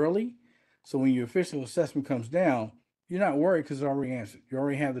answered early. So when your official assessment comes down, you're not worried because it's already answered. You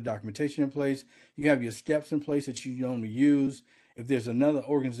already have the documentation in place. You have your steps in place that you normally use. If there's another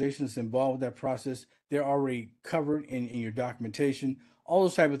organization that's involved with that process, they're already covered in your documentation. All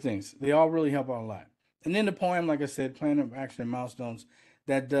those type of things. They all really help out a lot. And then the poem, like I said, plan of action and milestones,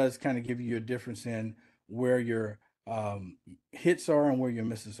 that does kind of give you a difference in where your hits are and where your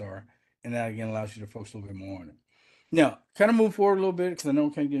misses are. And that, again, allows you to focus a little bit more on it. Now, kind of move forward a little bit because I know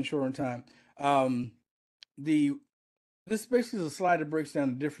I'm kind of getting short on time. This basically is a slide that breaks down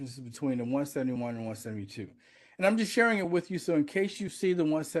the differences between the 171 and 172. And I'm just sharing it with you so in case you see the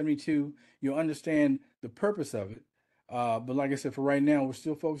 172, you'll understand the purpose of it. But like I said, for right now, we're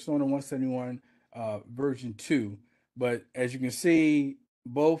still focused on the 171 version 2. But as you can see,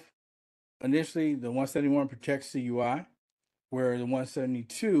 both initially, the 171 protects CUI, where the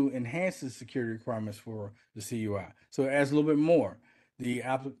 172 enhances security requirements for the CUI. So it adds a little bit more. The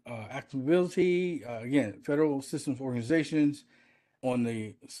applicability, again, federal systems organizations. On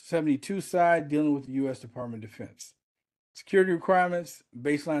the 72 side, dealing with the U.S. Department of Defense. Security requirements,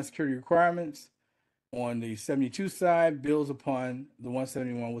 baseline security requirements, on the 72 side builds upon the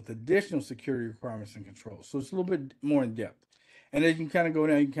 171 with additional security requirements and controls. So it's a little bit more in depth. And as you can kind of go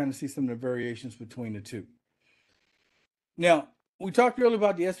down, you can kind of see some of the variations between the two. Now, we talked earlier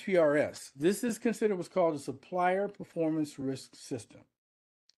about the SPRS. This is considered what's called a Supplier Performance Risk System.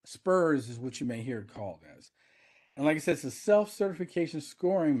 SPRS is what you may hear it called as. And like I said, it's a self-certification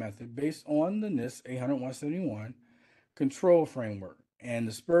scoring method based on the NIST 800-171 control framework. And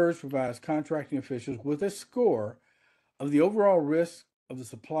the SPRS provides contracting officials with a score of the overall risk of the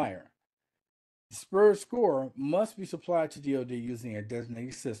supplier. The SPRS score must be supplied to DoD using a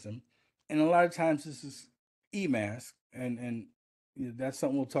designated system. And a lot of times this is EMAS, and that's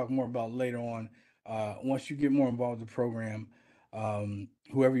something we'll talk more about later on. Once you get more involved in the program,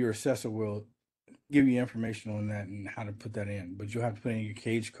 whoever your assessor will give you information on that and how to put that in. But you'll have to put in your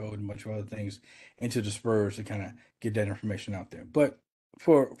cage code and a bunch of other things into the SPRS to kind of get that information out there. But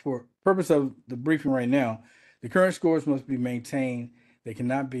for purpose of the briefing right now, the current scores must be maintained. They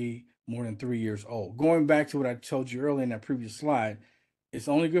cannot be more than 3 years old. Going back to what I told you earlier in that previous slide, it's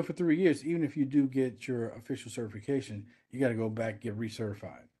only good for 3 years. Even if you do get your official certification, you got to go back and get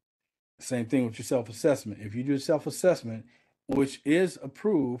recertified. Same thing with your self-assessment. If you do a self-assessment, which is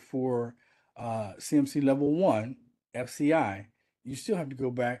approved for CMC level 1, FCI, you still have to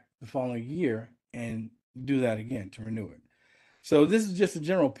go back the following year and do that again to renew it. So this is just a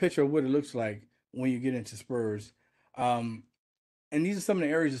general picture of what it looks like when you get into SPRS. And these are some of the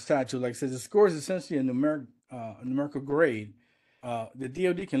areas it's tied to. Like I said, the score is essentially a numerical grade the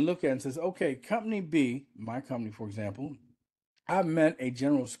DoD can look at and says, okay, company B, my company, for example, I've met a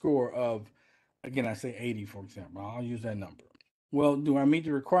general score of, again, I say 80, for example. I'll use that number. Well, do I meet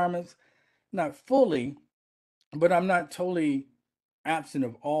the requirements? Not fully, but I'm not totally absent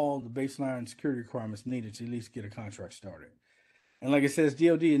of all the baseline security requirements needed to at least get a contract started. And like it says,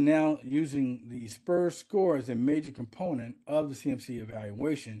 DoD is now using the SPRS score as a major component of the CMC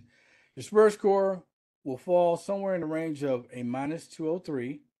evaluation. The SPRS score will fall somewhere in the range of a minus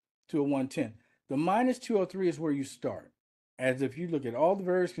 203 to a 110. The minus 203 is where you start. As if you look at all the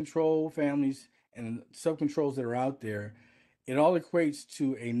various control families and subcontrols that are out there, it all equates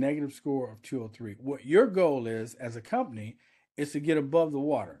to a negative score of 203. What your goal is as a company is to get above the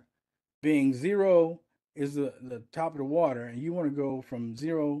water. Being 0 is the top of the water, and you want to go from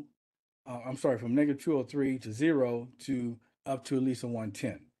from negative 203 to 0 to up to at least a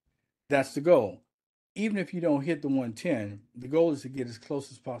 110. That's the goal. Even if you don't hit the 110, the goal is to get as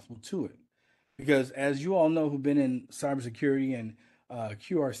close as possible to it. Because as you all know who've been in cybersecurity and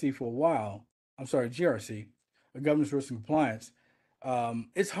QRC for a while, GRC, governance risk and compliance,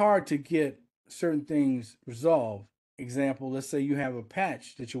 it's hard to get certain things resolved. Example, let's say you have a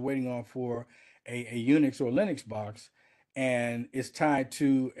patch that you're waiting on for a Unix or Linux box, and it's tied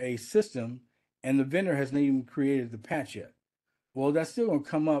to a system, and the vendor hasn't even created the patch yet. Well, that's still going to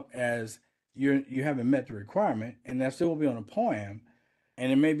come up as you haven't met the requirement, and that still will be on a POAM,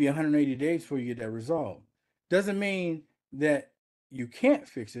 and it may be 180 days before you get that resolved. Doesn't mean that you can't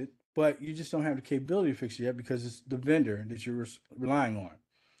fix it, but you just don't have the capability to fix it yet because it's the vendor that you're relying on.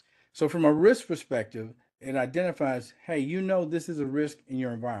 So from a risk perspective, it identifies, hey, you know this is a risk in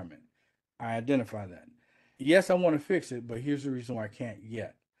your environment. I identify that. Yes, I want to fix it, but here's the reason why I can't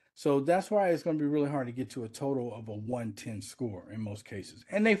yet. So that's why it's going to be really hard to get to a total of a 110 score in most cases.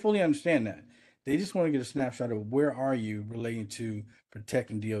 And they fully understand that. They just want to get a snapshot of where are you relating to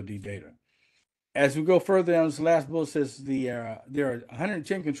protecting DoD data. As we go further down, this last bullet says there are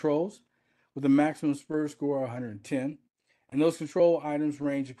 110 controls with a maximum SPRS score of 110. And those control items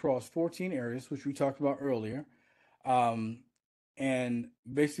range across 14 areas, which we talked about earlier. And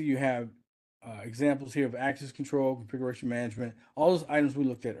basically you have examples here of access control, configuration management, all those items we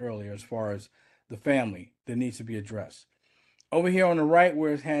looked at earlier as far as the family that needs to be addressed. Over here on the right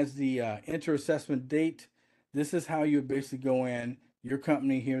where it has the enter assessment date, this is how you basically go in. Your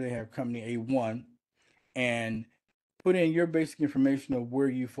company here, they have company A1, and put in your basic information of where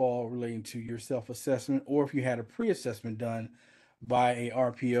you fall relating to your self-assessment, or if you had a pre-assessment done by a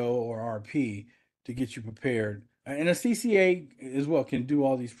RPO or RP to get you prepared. And a CCA as well can do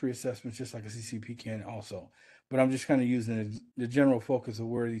all these pre-assessments just like a CCP can also. But I'm just kind of using the general focus of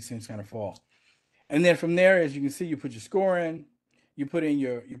where these things kind of fall. And then from there, as you can see, you put your score in, you put in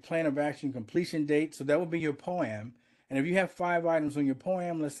your plan of action completion date. So that would be your POAM. And if you have 5 items on your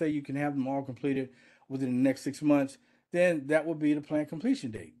POAM, let's say you can have them all completed within the next 6 months, then that would be the plan completion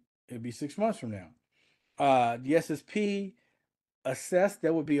date. It'd be 6 months from now. The SSP assessed,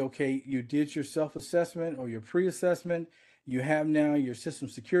 that would be okay. You did your self-assessment or your pre-assessment. You have now your system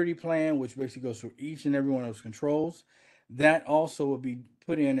security plan, which basically goes through each and every one of those controls. that also will be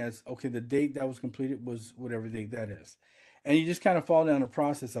put in as, okay, the date that was completed was whatever date that is. And you just kind of follow down the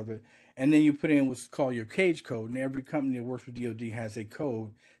process of it. And then you put in what's called your cage code. And every company that works with DoD has a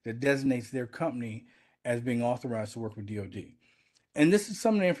code that designates their company as being authorized to work with DoD. And this is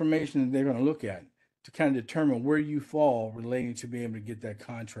some of the information that they're going to look at to kind of determine where you fall relating to being able to get that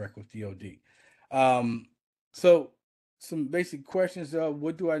contract with DoD. So some basic questions of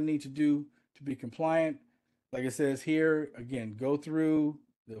what do I need to do to be compliant? Like it says here, again, go through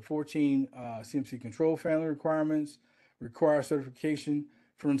the 14 CMC control family requirements, require certification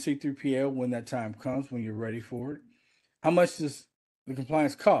from C3PL when that time comes, when you're ready for it. How much does the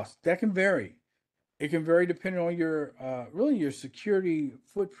compliance cost? That can vary. It can vary depending on your really your security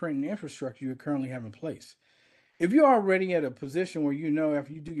footprint and infrastructure you currently have in place. If you're already at a position where you know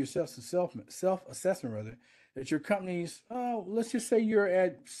after you do your self-assessment rather, that your company's, let's just say you're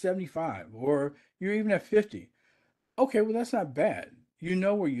at 75 or you're even at 50. Okay, well, that's not bad. You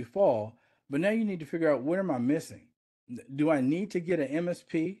know where you fall, but now you need to figure out what am I missing? Do I need to get an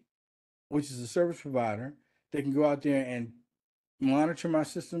MSP, which is a service provider, that can go out there and monitor my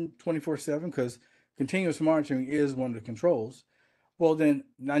system 24/7? Because continuous monitoring is one of the controls. Well, then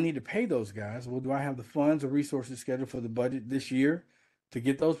I need to pay those guys. Well, do I have the funds or resources scheduled for the budget this year to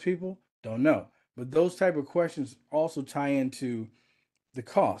get those people? Don't know. But those type of questions also tie into the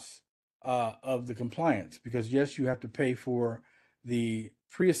costs of the compliance, because yes, you have to pay for the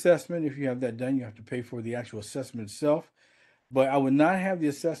pre-assessment. If you have that done, you have to pay for the actual assessment itself. But I would not have the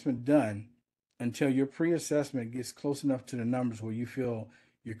assessment done until your pre-assessment gets close enough to the numbers where you feel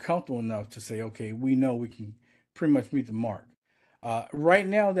you're comfortable enough to say, okay, we know we can pretty much meet the mark. Right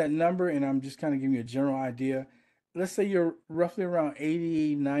now, that number, and I'm just kind of giving you a general idea, let's say you're roughly around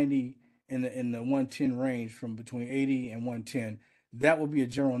 80, 90 in the 110 range, from between 80 and 110. That will be a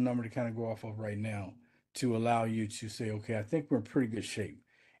general number to kind of go off of right now to allow you to say, okay, I think we're in pretty good shape.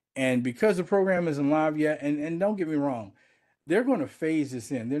 And because the program isn't live yet, and don't get me wrong, they're going to phase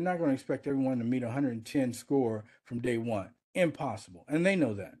this in. They're not going to expect everyone to meet 110 score from day one. Impossible. And they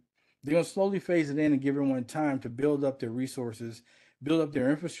know that. They're going to slowly phase it in and give everyone time to build up their resources, build up their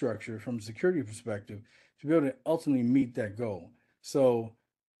infrastructure from a security perspective to be able to ultimately meet that goal. So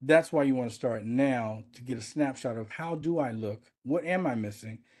that's why you want to start now, to get a snapshot of how do I look, what am I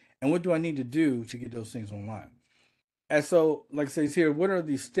missing, and what do I need to do to get those things online. And so, like it says here, what are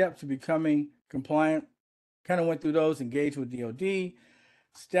the steps to becoming compliant? Kind of went through those. Engage with DoD,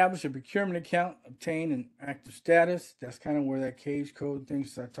 establish a procurement account, obtain an active status. That's kind of where that cage code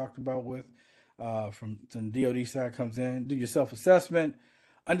things I talked about with from the DoD side comes in. Do your self-assessment,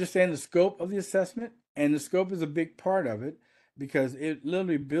 understand the scope of the assessment, and the scope is a big part of it because it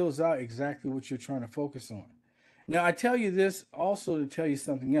literally builds out exactly what you're trying to focus on. Now, I tell you this also to tell you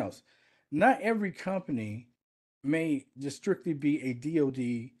something else. Not every company may just strictly be a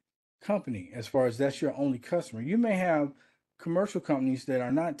DoD company as far as that's your only customer. You may have commercial companies that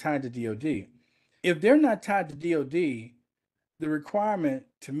are not tied to DoD. If they're not tied to DoD, the requirement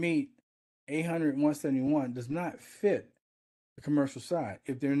to meet 800 and 171 does not fit the commercial side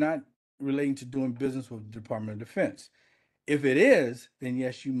if they're not relating to doing business with the Department of Defense. If it is, then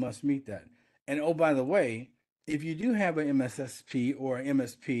yes, you must meet that. And oh, by the way, if you do have an MSSP or an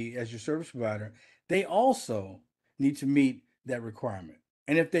MSP as your service provider, they also need to meet that requirement.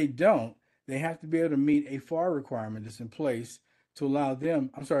 And if they don't, they have to be able to meet a FAR requirement that's in place to allow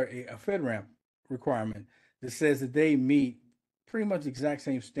them, a FedRAMP requirement that says that they meet pretty much the exact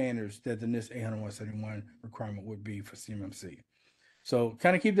same standards that the NIST 800-171 requirement would be for CMMC. So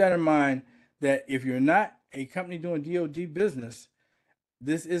kind of keep that in mind, that if you're not a company doing DoD business,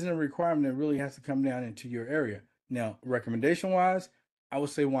 this isn't a requirement that really has to come down into your area. Now, recommendation wise, I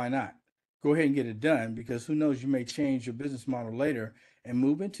would say why not? Go ahead and get it done, because who knows, you may change your business model later and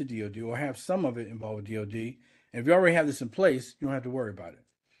move into DoD or have some of it involved with DoD. And if you already have this in place, you don't have to worry about it.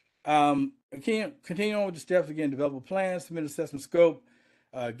 Continue on with the steps again: develop a plan, submit assessment scope,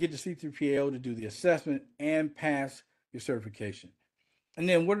 get the C3PAO to do the assessment, and pass your certification. And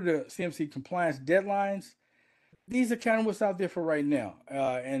then what are the CMC compliance deadlines? These are kind of what's out there for right now.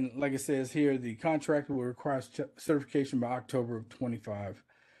 And like it says here, the contractor will require certification by October of 25.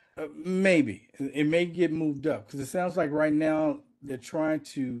 Maybe it may get moved up, because it sounds like right now they're trying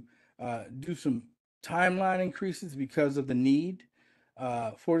to do some timeline increases because of the need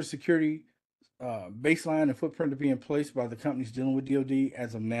for the security baseline and footprint to be in place by the companies dealing with DoD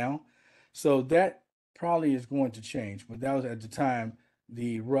as of now. So that probably is going to change, but that was at the time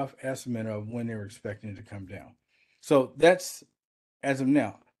the rough estimate of when they were expecting it to come down. So that's as of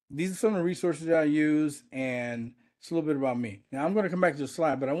now. These are some of the resources that I use, and it's a little bit about me. Now I'm going to come back to the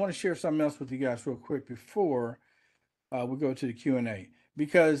slide, but I want to share something else with you guys real quick before we'll go to the Q&A,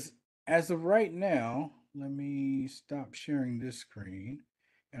 because as of right now, let me stop sharing this screen,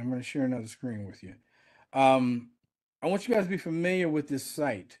 and I'm going to share another screen with you. I want you guys to be familiar with this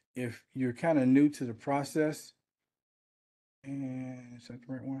site if you're kind of new to the process. And is that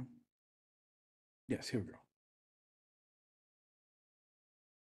the right one? Yes, here we go.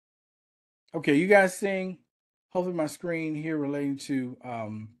 Okay, you guys seeing hopefully my screen here relating to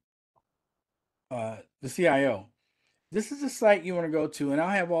the CIO. This is the site you want to go to, and I'll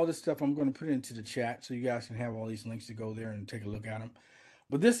have all this stuff. I'm going to put it into the chat so you guys can have all these links to go there and take a look at them.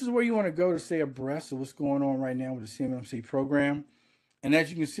 But this is where you want to go to stay abreast of what's going on right now with the CMMC program. And as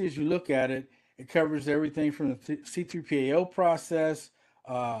you can see, as you look at it, it covers everything from the C3PAO process,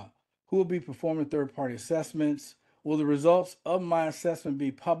 who will be performing third-party assessments, will the results of my assessment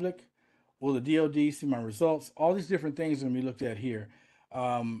be public, will the DoD see my results, all these different things are going to be looked at here.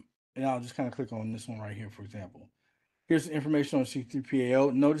 And I'll just kind of click on this one right here, for example. Here's the information on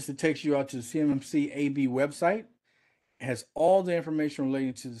C3PAO. Notice it takes you out to the CMMC AB website. It has all the information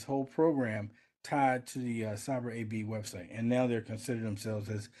related to this whole program tied to the Cyber AB website. And now they're considering themselves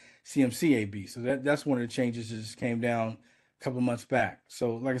as CMC AB. So that's one of the changes that just came down a couple of months back.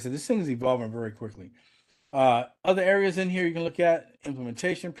 So like I said, this thing is evolving very quickly. Other areas in here you can look at: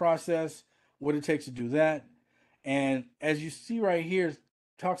 implementation process, what it takes to do that. And as you see right here, it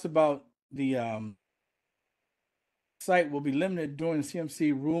talks about the site will be limited during the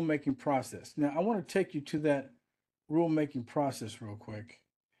CMC rulemaking process. Now, I want to take you to that rulemaking process real quick,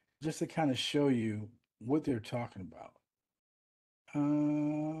 just to kind of show you what they're talking about.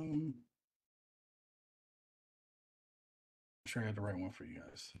 I'm sure I had the right one for you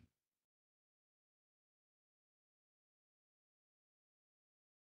guys.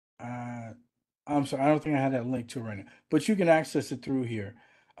 I'm sorry, I don't think I had that link to it right now, but you can access it through here.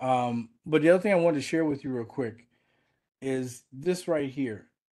 But the other thing I wanted to share with you real quick is this right here.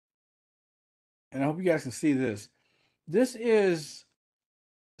 And I hope you guys can see this. This is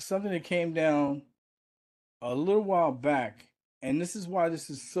something that came down a little while back, and this is why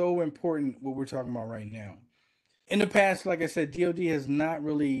this is so important, what we're talking about right now. In the past, like I said, DoD has not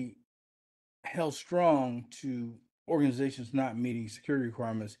really held strong to organizations not meeting security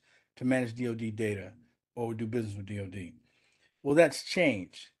requirements to manage DoD data or do business with DoD. Well, that's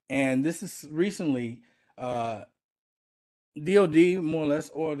changed, and this is recently DoD, more or less,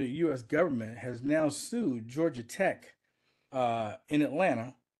 or the U.S. government has now sued Georgia Tech in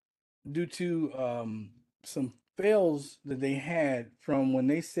Atlanta due to some fails that they had from when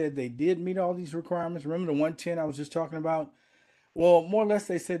they said they did meet all these requirements. Remember the 110 I was just talking about? Well, more or less,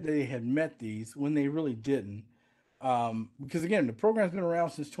 they said they had met these when they really didn't. Because again, the program's been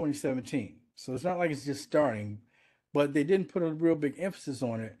around since 2017, so it's not like it's just starting, but they didn't put a real big emphasis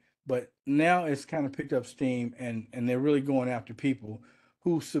on it. But now it's kind of picked up steam, and they're really going after people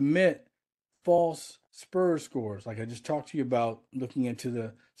who submit false SPURS scores, like I just talked to you about, looking into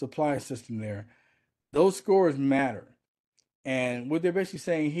the supply system there. Those scores matter. And what they're basically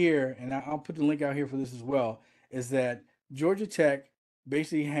saying here, and I'll put the link out here for this as well, is that Georgia Tech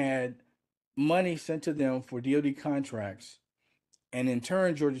basically had money sent to them for DoD contracts. And in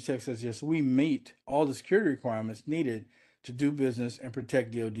turn, Georgia Tech says, yes, we meet all the security requirements needed to do business and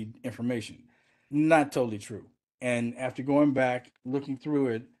protect DoD information. Not totally true. And after going back, looking through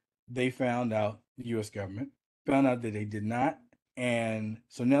it, they found out, the U.S. government found out that they did not. And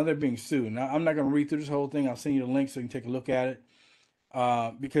so now they're being sued. Now, I'm not going to read through this whole thing. I'll send you the link so you can take a look at it,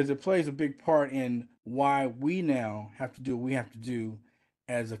 because it plays a big part in why we now have to do what we have to do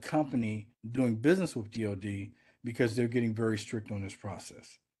as a company doing business with DoD, because they're getting very strict on this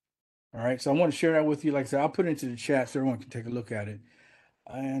process. All right, so I want to share that with you. Like I said, I'll put it into the chat so everyone can take a look at it.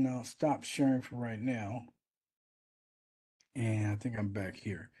 And I'll stop sharing for right now. And I think I'm back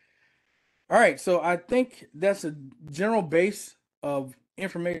here. All right, so I think that's a general base of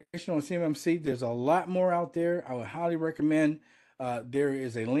information on CMMC. There's a lot more out there. I would highly recommend. There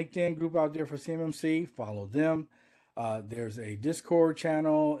is a LinkedIn group out there for CMMC. Follow them. There's a Discord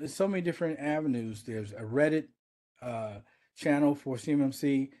channel. There's so many different avenues. There's a Reddit channel for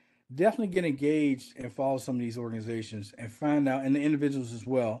CMMC. Definitely get engaged and follow some of these organizations and find out, and the individuals as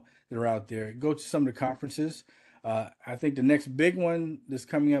well that are out there. Go to some of the conferences. I think the next big one that's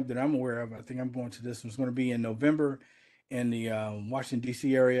coming up that I'm aware of, I think I'm going to this one's going to be in November in the Washington,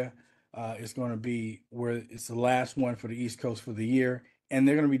 D.C. area. It's going to be where it's the last one for the East Coast for the year. And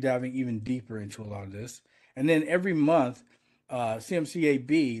they're going to be diving even deeper into a lot of this. And then every month,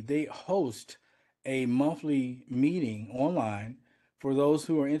 CMCAB, they host a monthly meeting online for those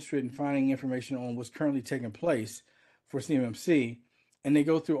who are interested in finding information on what's currently taking place for CMMC. and they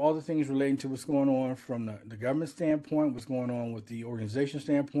go through all the things relating to what's going on from the government standpoint, what's going on with the organization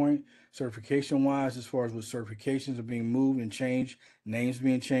standpoint, certification wise, as far as what certifications are being moved and changed, names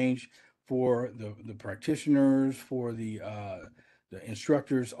being changed for the practitioners, for the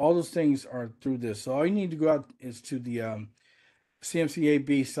instructors. All those things are through this. So all you need to go out is to the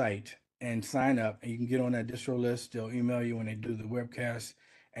CMCAB site and sign up, and you can get on that distro list. They'll email you when they do the webcast,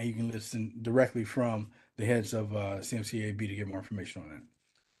 and you can listen directly from the heads of CMCAB to get more information on that.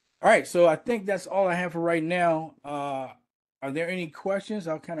 All right, so I think that's all I have for right now. Are there any questions?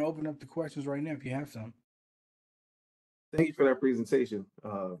 I'll kind of open up the questions right now if you have some. Thank you for that presentation.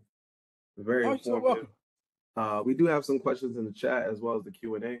 Very Oh, you're so informative. welcome. We do have some questions in the chat as well as the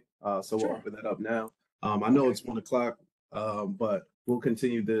Q&A. So we'll Sure. open that up now. I know Okay. it's 1 o'clock, but we'll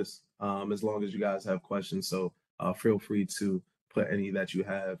continue this as long as you guys have questions. So feel free to put any that you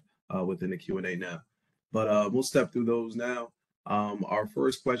have within the Q&A now. But we'll step through those now. Our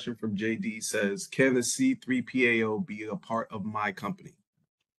first question from JD says, can the C3PAO be a part of my company?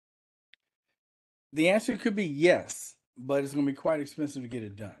 The answer could be yes, but it's going to be quite expensive to get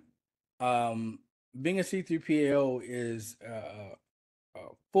it done. Being a C3PAO is a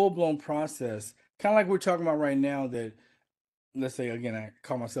full-blown process, kind of like we're talking about right now. That, let's say, again, I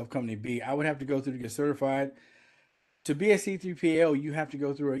call myself Company B. I would have to go through to get certified. To be a C3PAO, you have to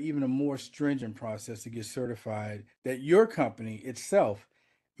go through even a more stringent process to get certified that your company itself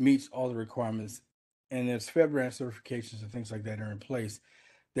meets all the requirements, and there's FedRAMP certifications and things like that are in place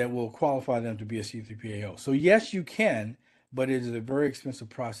that will qualify them to be a C3PAO. So yes, you can, but it is a very expensive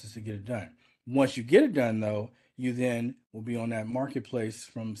process to get it done. Once you get it done, though, you then will be on that marketplace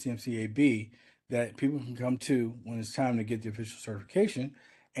from CMCAB that people can come to when it's time to get the official certification,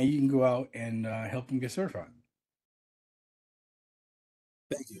 and you can go out and help them get certified.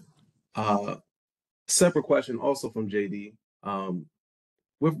 Thank you. Separate question also from JD.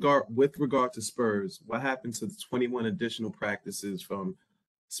 With regard to Spurs, what happened to the 21 additional practices from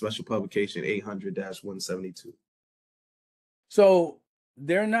Special Publication 800-172? So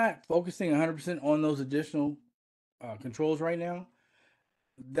they're not focusing 100% on those additional controls right now.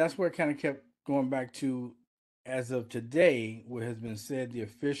 That's where it kind of kept going back to, as of today, what has been said, the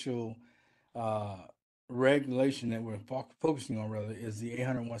official regulation that we're focusing on, rather, is the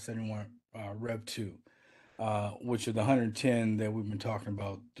 800-171 Rev 2, which are the 110 that we've been talking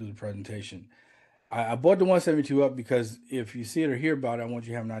about through the presentation. I brought the 172 up because if you see it or hear about it, I want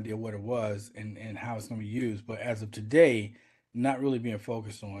you to have an idea what it was and how it's going to be used. But as of today, not really being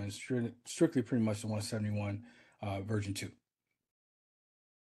focused on, it's strictly pretty much the 171 version 2.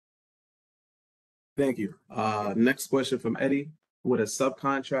 Thank you. Next question from Eddie. Would a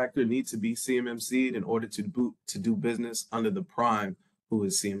subcontractor need to be CMMC'd in order to do business under the prime who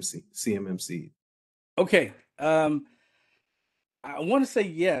is CMMC? Okay. I want to say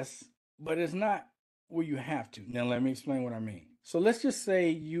yes, but it's not where you have to. Now, let me explain what I mean. So let's just say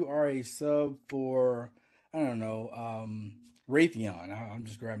you are a sub for, I don't know, Raytheon. I'm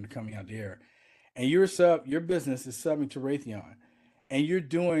just grabbing the company out the air. And your business is subbing to Raytheon, and you're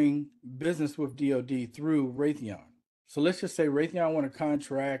doing business with DoD through Raytheon. So let's just say Raytheon want a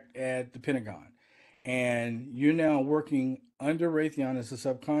contract at the Pentagon, and you're now working under Raytheon as a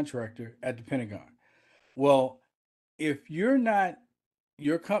subcontractor at the Pentagon. Well, if you're not,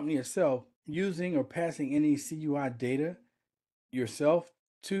 your company itself, using or passing any CUI data yourself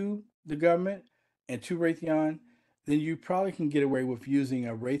to the government and to Raytheon, then you probably can get away with using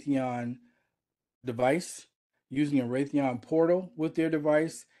a Raytheon device, using a Raytheon portal with their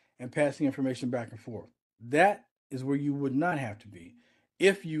device, and passing information back and forth. That is where you would not have to be.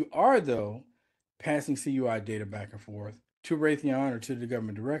 If you are, though, passing CUI data back and forth to Raytheon or to the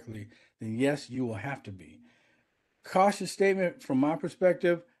government directly, then yes, you will have to be. Cautious statement from my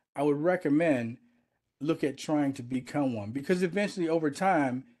perspective, I would recommend look at trying to become one, because eventually over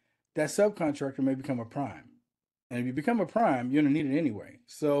time, that subcontractor may become a prime. And if you become a prime, you're going to need it anyway.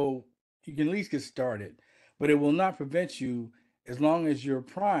 So you can at least get started, but it will not prevent you as long as your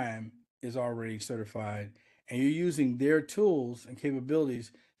prime is already certified and you're using their tools and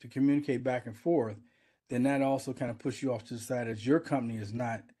capabilities to communicate back and forth. Then that also kind of puts you off to the side as your company is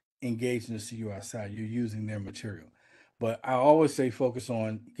not engaged in the CUI side. You're using their material. But I always say focus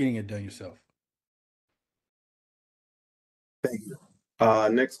on getting it done yourself. Thank you.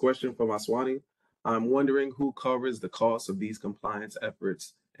 Next question from Aswani. I'm wondering who covers the cost of these compliance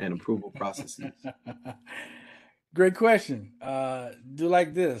efforts and approval processes. Great question. Do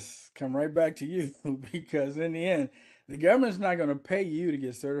like this. Come right back to you because in the end, the government's not going to pay you to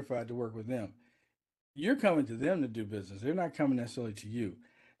get certified to work with them. You're coming to them to do business. They're not coming necessarily to you.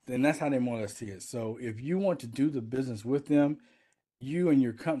 Then that's how they more or less see it. So if you want to do the business with them, you and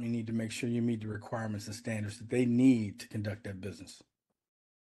your company need to make sure you meet the requirements and standards that they need to conduct that business.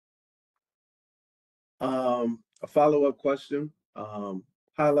 A follow-up question,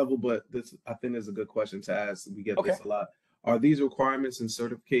 high level, but this I think is a good question to ask. We get Okay. this a lot. Are these requirements and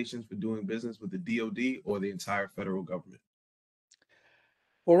certifications for doing business with the DoD or the entire federal government?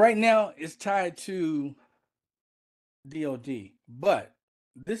 Well, right now it's tied to DoD, but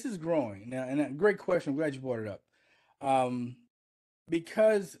this is growing now. And a great question. I'm glad you brought it up.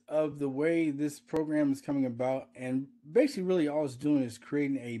 Because of the way this program is coming about, and basically, really all it's doing is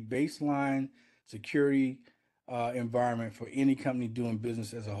creating a baseline security environment for any company doing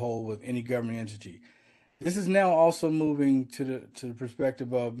business as a whole with any government entity. This is now also moving to the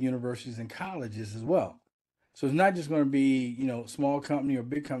perspective of universities and colleges as well. So it's not just going to be, small company or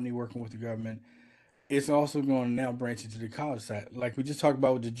big company working with the government. It's also going to now branch into the college side, like we just talked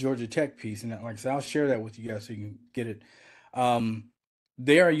about with the Georgia Tech piece. And like I said, I'll share that with you guys so you can get it.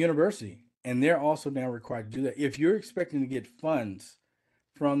 They are a university, and they're also now required to do that. If you're expecting to get funds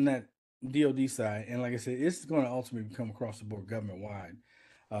from that DoD side, and like I said, it's going to ultimately become across the board government wide.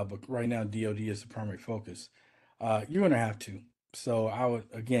 But right now, DoD is the primary focus. You're going to have to. So I would,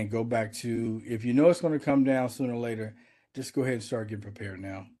 again, go back to, if you know it's going to come down sooner or later, just go ahead and start getting prepared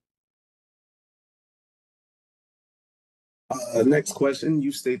now. Next question,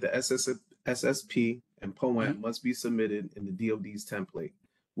 you state the SSP and POAM Mhm. must be submitted in the DoD's template.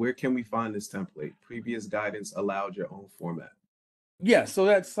 Where can we find this template? Previous guidance allowed your own format. Yeah, so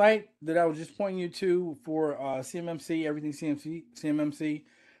that site that I was just pointing you to for CMMC, everything CMMC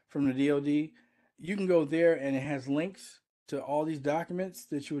from the DoD, you can go there and it has links to all these documents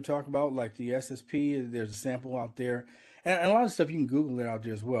that you would talk about, like the SSP. There's a sample out there, and a lot of stuff you can Google it out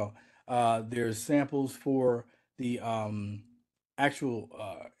there as well. There's samples for the actual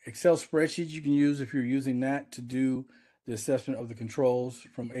Excel spreadsheets you can use if you're using that to do the assessment of the controls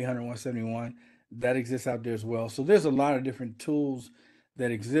from 800 171. That exists out there as well. So there's a lot of different tools that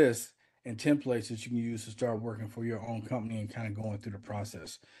exist and templates that you can use to start working for your own company and kind of going through the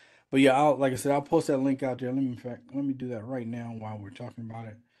process. But yeah, like I said, I'll post that link out there. Let me do that right now while we're talking about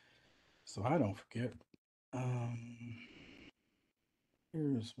it, so I don't forget.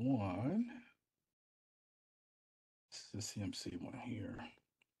 Here's one. This is the CMC one here,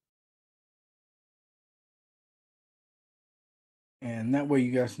 and that way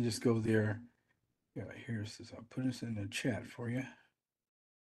you guys can just go there. Yeah, here's this. I'll put this in the chat for you.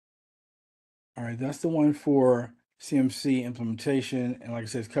 All right, that's the one for CMC implementation, and like I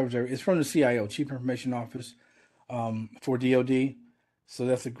said, it covers everything. It's from the CIO, Chief Information Office, for DoD. So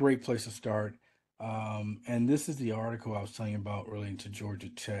that's a great place to start. And this is the article I was telling you about relating to Georgia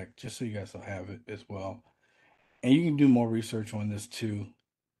Tech, just so you guys will have it as well. And you can do more research on this too,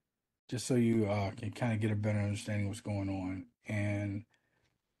 just so you can kind of get a better understanding of what's going on. And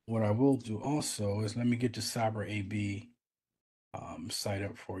what I will do also is let me get the Cyber AB site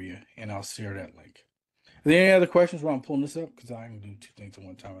up for you, and I'll share that link. Are there any other questions while I'm pulling this up? Because I can do two things at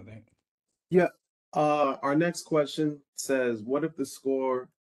one time, I think. Yeah. Our next question says, what if the score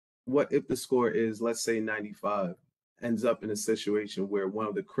is, let's say, 95, ends up in a situation where one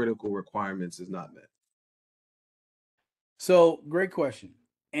of the critical requirements is not met? So, great question.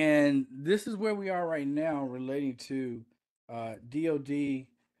 And this is where we are right now relating to DoD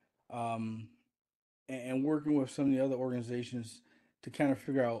and working with some of the other organizations to kind of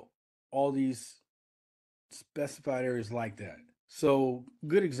figure out all these specified areas like that. So,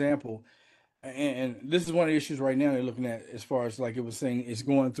 good example. And this is one of the issues right now they're looking at, as far as like it was saying, it's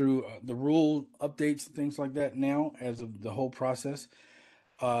going through the rule updates, things like that now as of the whole process.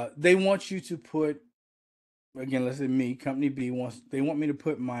 They want you to put, again, let's say me, company B they want me to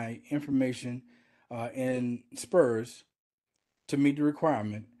put my information in Spurs to meet the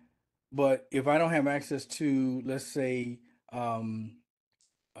requirement. But if I don't have access to, let's say,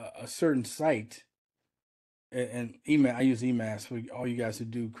 a certain site, and email, I use emails for all you guys who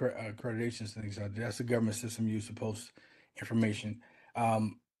do accreditations and things like that. That's the government system used to post information.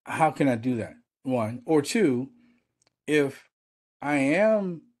 How can I do that? One or two, if I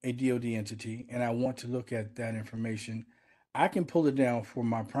am a DoD entity and I want to look at that information, I can pull it down for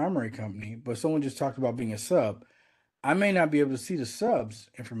my primary company. But someone just talked about being a sub. I may not be able to see the subs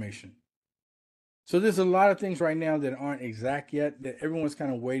information. So there's a lot of things right now that aren't exact yet, that everyone's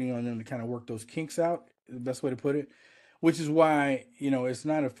kind of waiting on them to kind of work those kinks out, the best way to put it, which is why, it's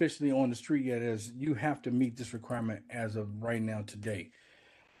not officially on the street yet, as you have to meet this requirement as of right now today.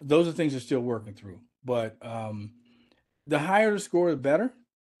 Those are things they're still working through. But the higher the score, the better.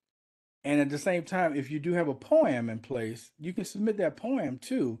 And at the same time, if you do have a poem in place, you can submit that poem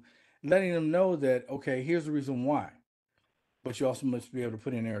too, letting them know that, okay, here's the reason why. but you also must be able to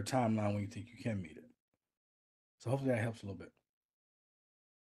put in there a timeline when you think you can meet it. So hopefully that helps a little bit.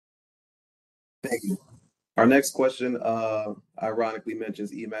 Thank you. Our next question, ironically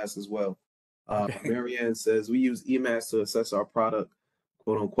mentions EMAS as well. Okay. Marianne says, we use EMAS to assess our product,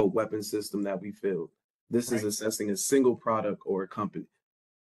 quote unquote, weapon system that we field. This is Right. assessing a single product or a company.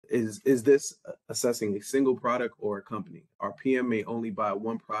 Is this assessing a single product or a company? Our PM may only buy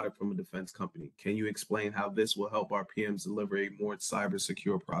one product from a defense company. Can you explain how this will help our PMs deliver a more cyber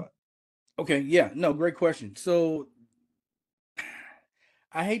secure product? Okay. Yeah. No, great question. So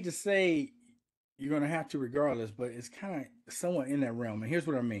I hate to say you're going to have to regardless, but it's kind of somewhat in that realm. And here's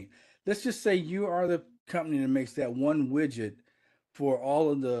what I mean. Let's just say you are the company that makes that one widget for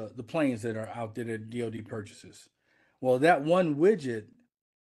all of the planes that are out there that DoD purchases. Well, that one widget,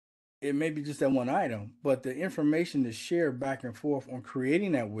 it may be just that one item, but the information that's shared back and forth on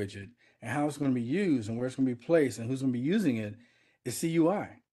creating that widget and how it's going to be used and where it's going to be placed and who's going to be using it is CUI.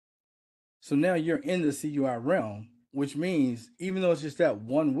 So now you're in the CUI realm, which means even though it's just that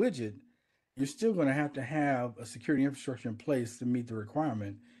one widget, you're still going to have a security infrastructure in place to meet the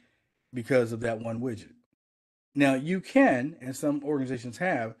requirement because of that one widget. Now you can, and some organizations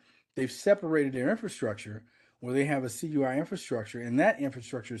have, they've separated their infrastructure where they have a CUI infrastructure and that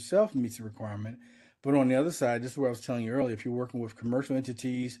infrastructure itself meets the requirement. But on the other side, this is what I was telling you earlier, if you're working with commercial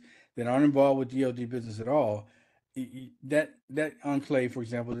entities that aren't involved with DoD business at all, that enclave, for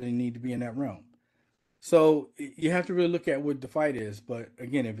example, they need to be in that realm. So you have to really look at what the fight is. But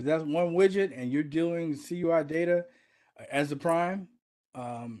again, if that's one widget and you're dealing CUI data as the prime,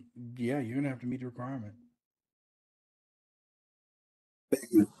 yeah, you're gonna have to meet the requirement.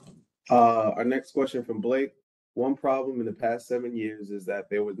 Thank you. Our next question from Blake. One problem in the past 7 years is that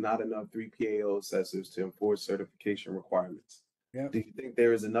there was not enough 3PAO assessors to enforce certification requirements. Yep. Do you think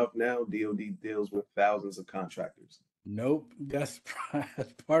there is enough now? DoD deals with thousands of contractors. Nope. That's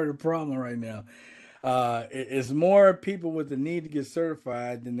part of the problem right now. It's more people with the need to get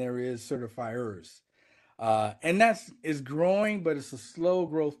certified than there is certifiers. And that's is growing, but it's a slow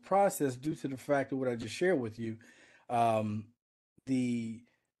growth process due to the fact of what I just shared with you. The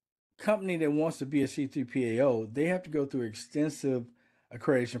company that wants to be a C3PAO, they have to go through extensive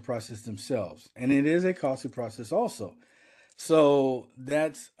accreditation process themselves. And it is a costly process also. So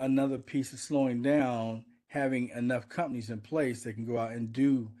that's another piece of slowing down having enough companies in place that can go out and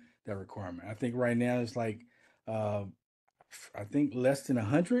do that requirement. I think right now it's like, I think less than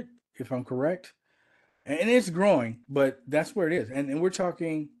 100, if I'm correct. And it's growing, but that's where it is. And we're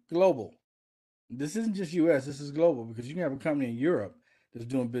talking global. This isn't just US, this is global because you can have a company in Europe that's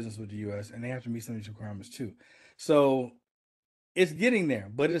doing business with the US and they have to meet some of these requirements too. So it's getting there,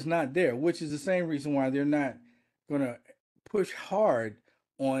 but it's not there, which is the same reason why they're not going to push hard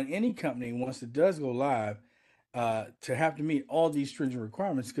on any company once it does go live to have to meet all these stringent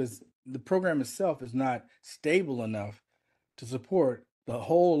requirements because the program itself is not stable enough to support the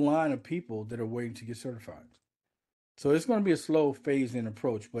whole line of people that are waiting to get certified. So it's going to be a slow phase in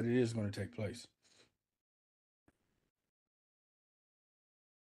approach, but it is going to take place.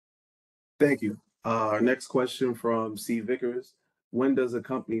 Thank you. Our next question from C. Vickers. When does a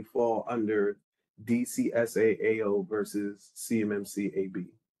company fall under DCSA-AO versus CMMC-AB?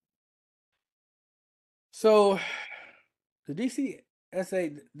 So the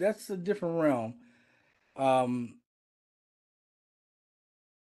DCSA, that's a different realm.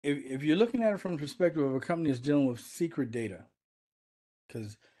 If you're looking at it from the perspective of a company that's dealing with secret data,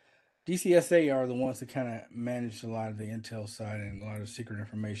 because DCSA are the ones that kind of manage a lot of the intel side and a lot of secret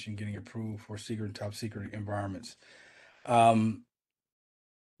information getting approved for secret and top secret environments. The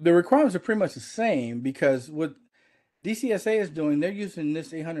requirements are pretty much the same because what DCSA is doing, they're using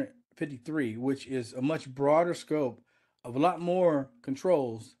this 853, which is a much broader scope of a lot more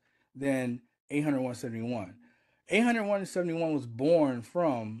controls than 800-171. 800-171 was born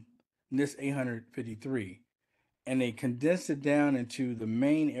from this 853, and they condensed it down into the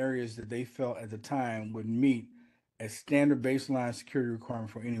main areas that they felt at the time would meet a standard baseline security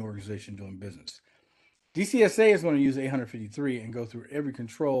requirement for any organization doing business. DCSA is going to use 853 and go through every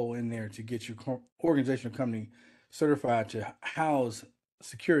control in there to get your organization or company certified to house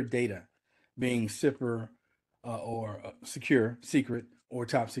secure data, being SIPR or secure, secret, or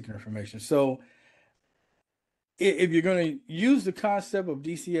top secret information. So if you're going to use the concept of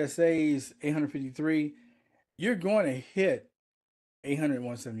DCSA's 853, you're going to hit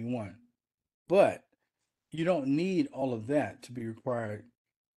 800-171, but you don't need all of that to be required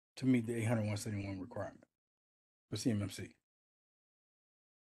to meet the 800-171 requirement for CMMC.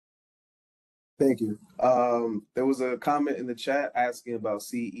 Thank you. There was a comment in the chat asking about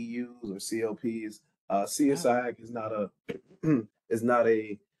CEUs or CLPs. CSIAC is not a is not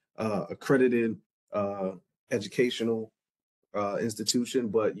a accredited educational institution,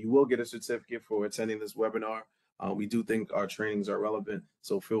 but you will get a certificate for attending this webinar. We do think our trainings are relevant,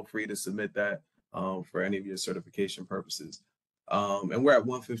 so feel free to submit that for any of your certification purposes. And we're at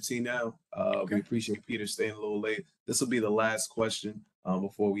 1:15 now. Okay. We appreciate Peter staying a little late. This will be the last question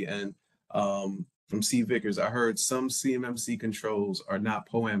before we end. From C. Vickers, I heard some CMMC controls are not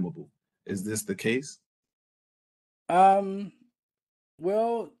poemable. Is this the case? Well,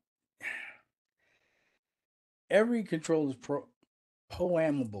 every control is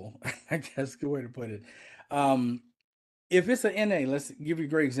poemable. I guess is a good way to put it. If it's an NA, let's give you a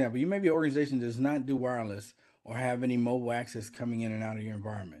great example. You may be an organization that does not do wireless or have any mobile access coming in and out of your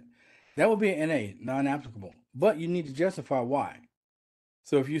environment. That would be an NA, non-applicable, but you need to justify why.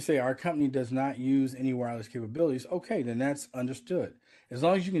 So if you say our company does not use any wireless capabilities, okay, then that's understood. As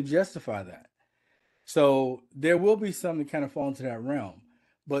long as you can justify that. So there will be some that kind of fall into that realm,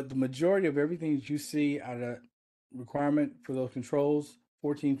 but the majority of everything that you see out of that requirement for those controls,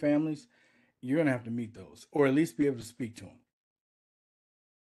 14 families, you're going to have to meet those, or at least be able to speak to them.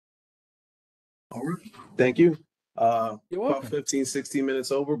 All right. Thank you. You're welcome. About 15, 16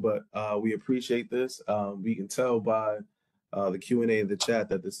 minutes over, but we appreciate this. We can tell by the Q&A in the chat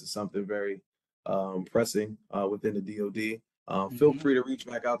that this is something very pressing within the DoD. Feel free to reach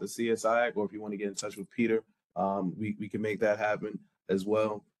back out to CSIAC, or if you want to get in touch with Peter, we can make that happen as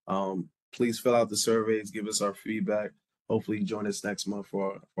well. Please fill out the surveys, give us our feedback. Hopefully join us next month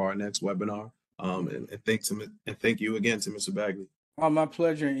for our next webinar. And thank you again to Mr. Bagley. Oh, my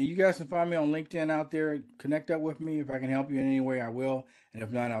pleasure. And you guys can find me on LinkedIn out there. Connect up with me. If I can help you in any way, I will. And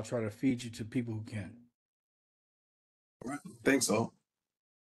if not, I'll try to feed you to people who can. All right. Thanks all.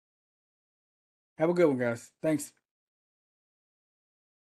 Have a good one, guys. Thanks.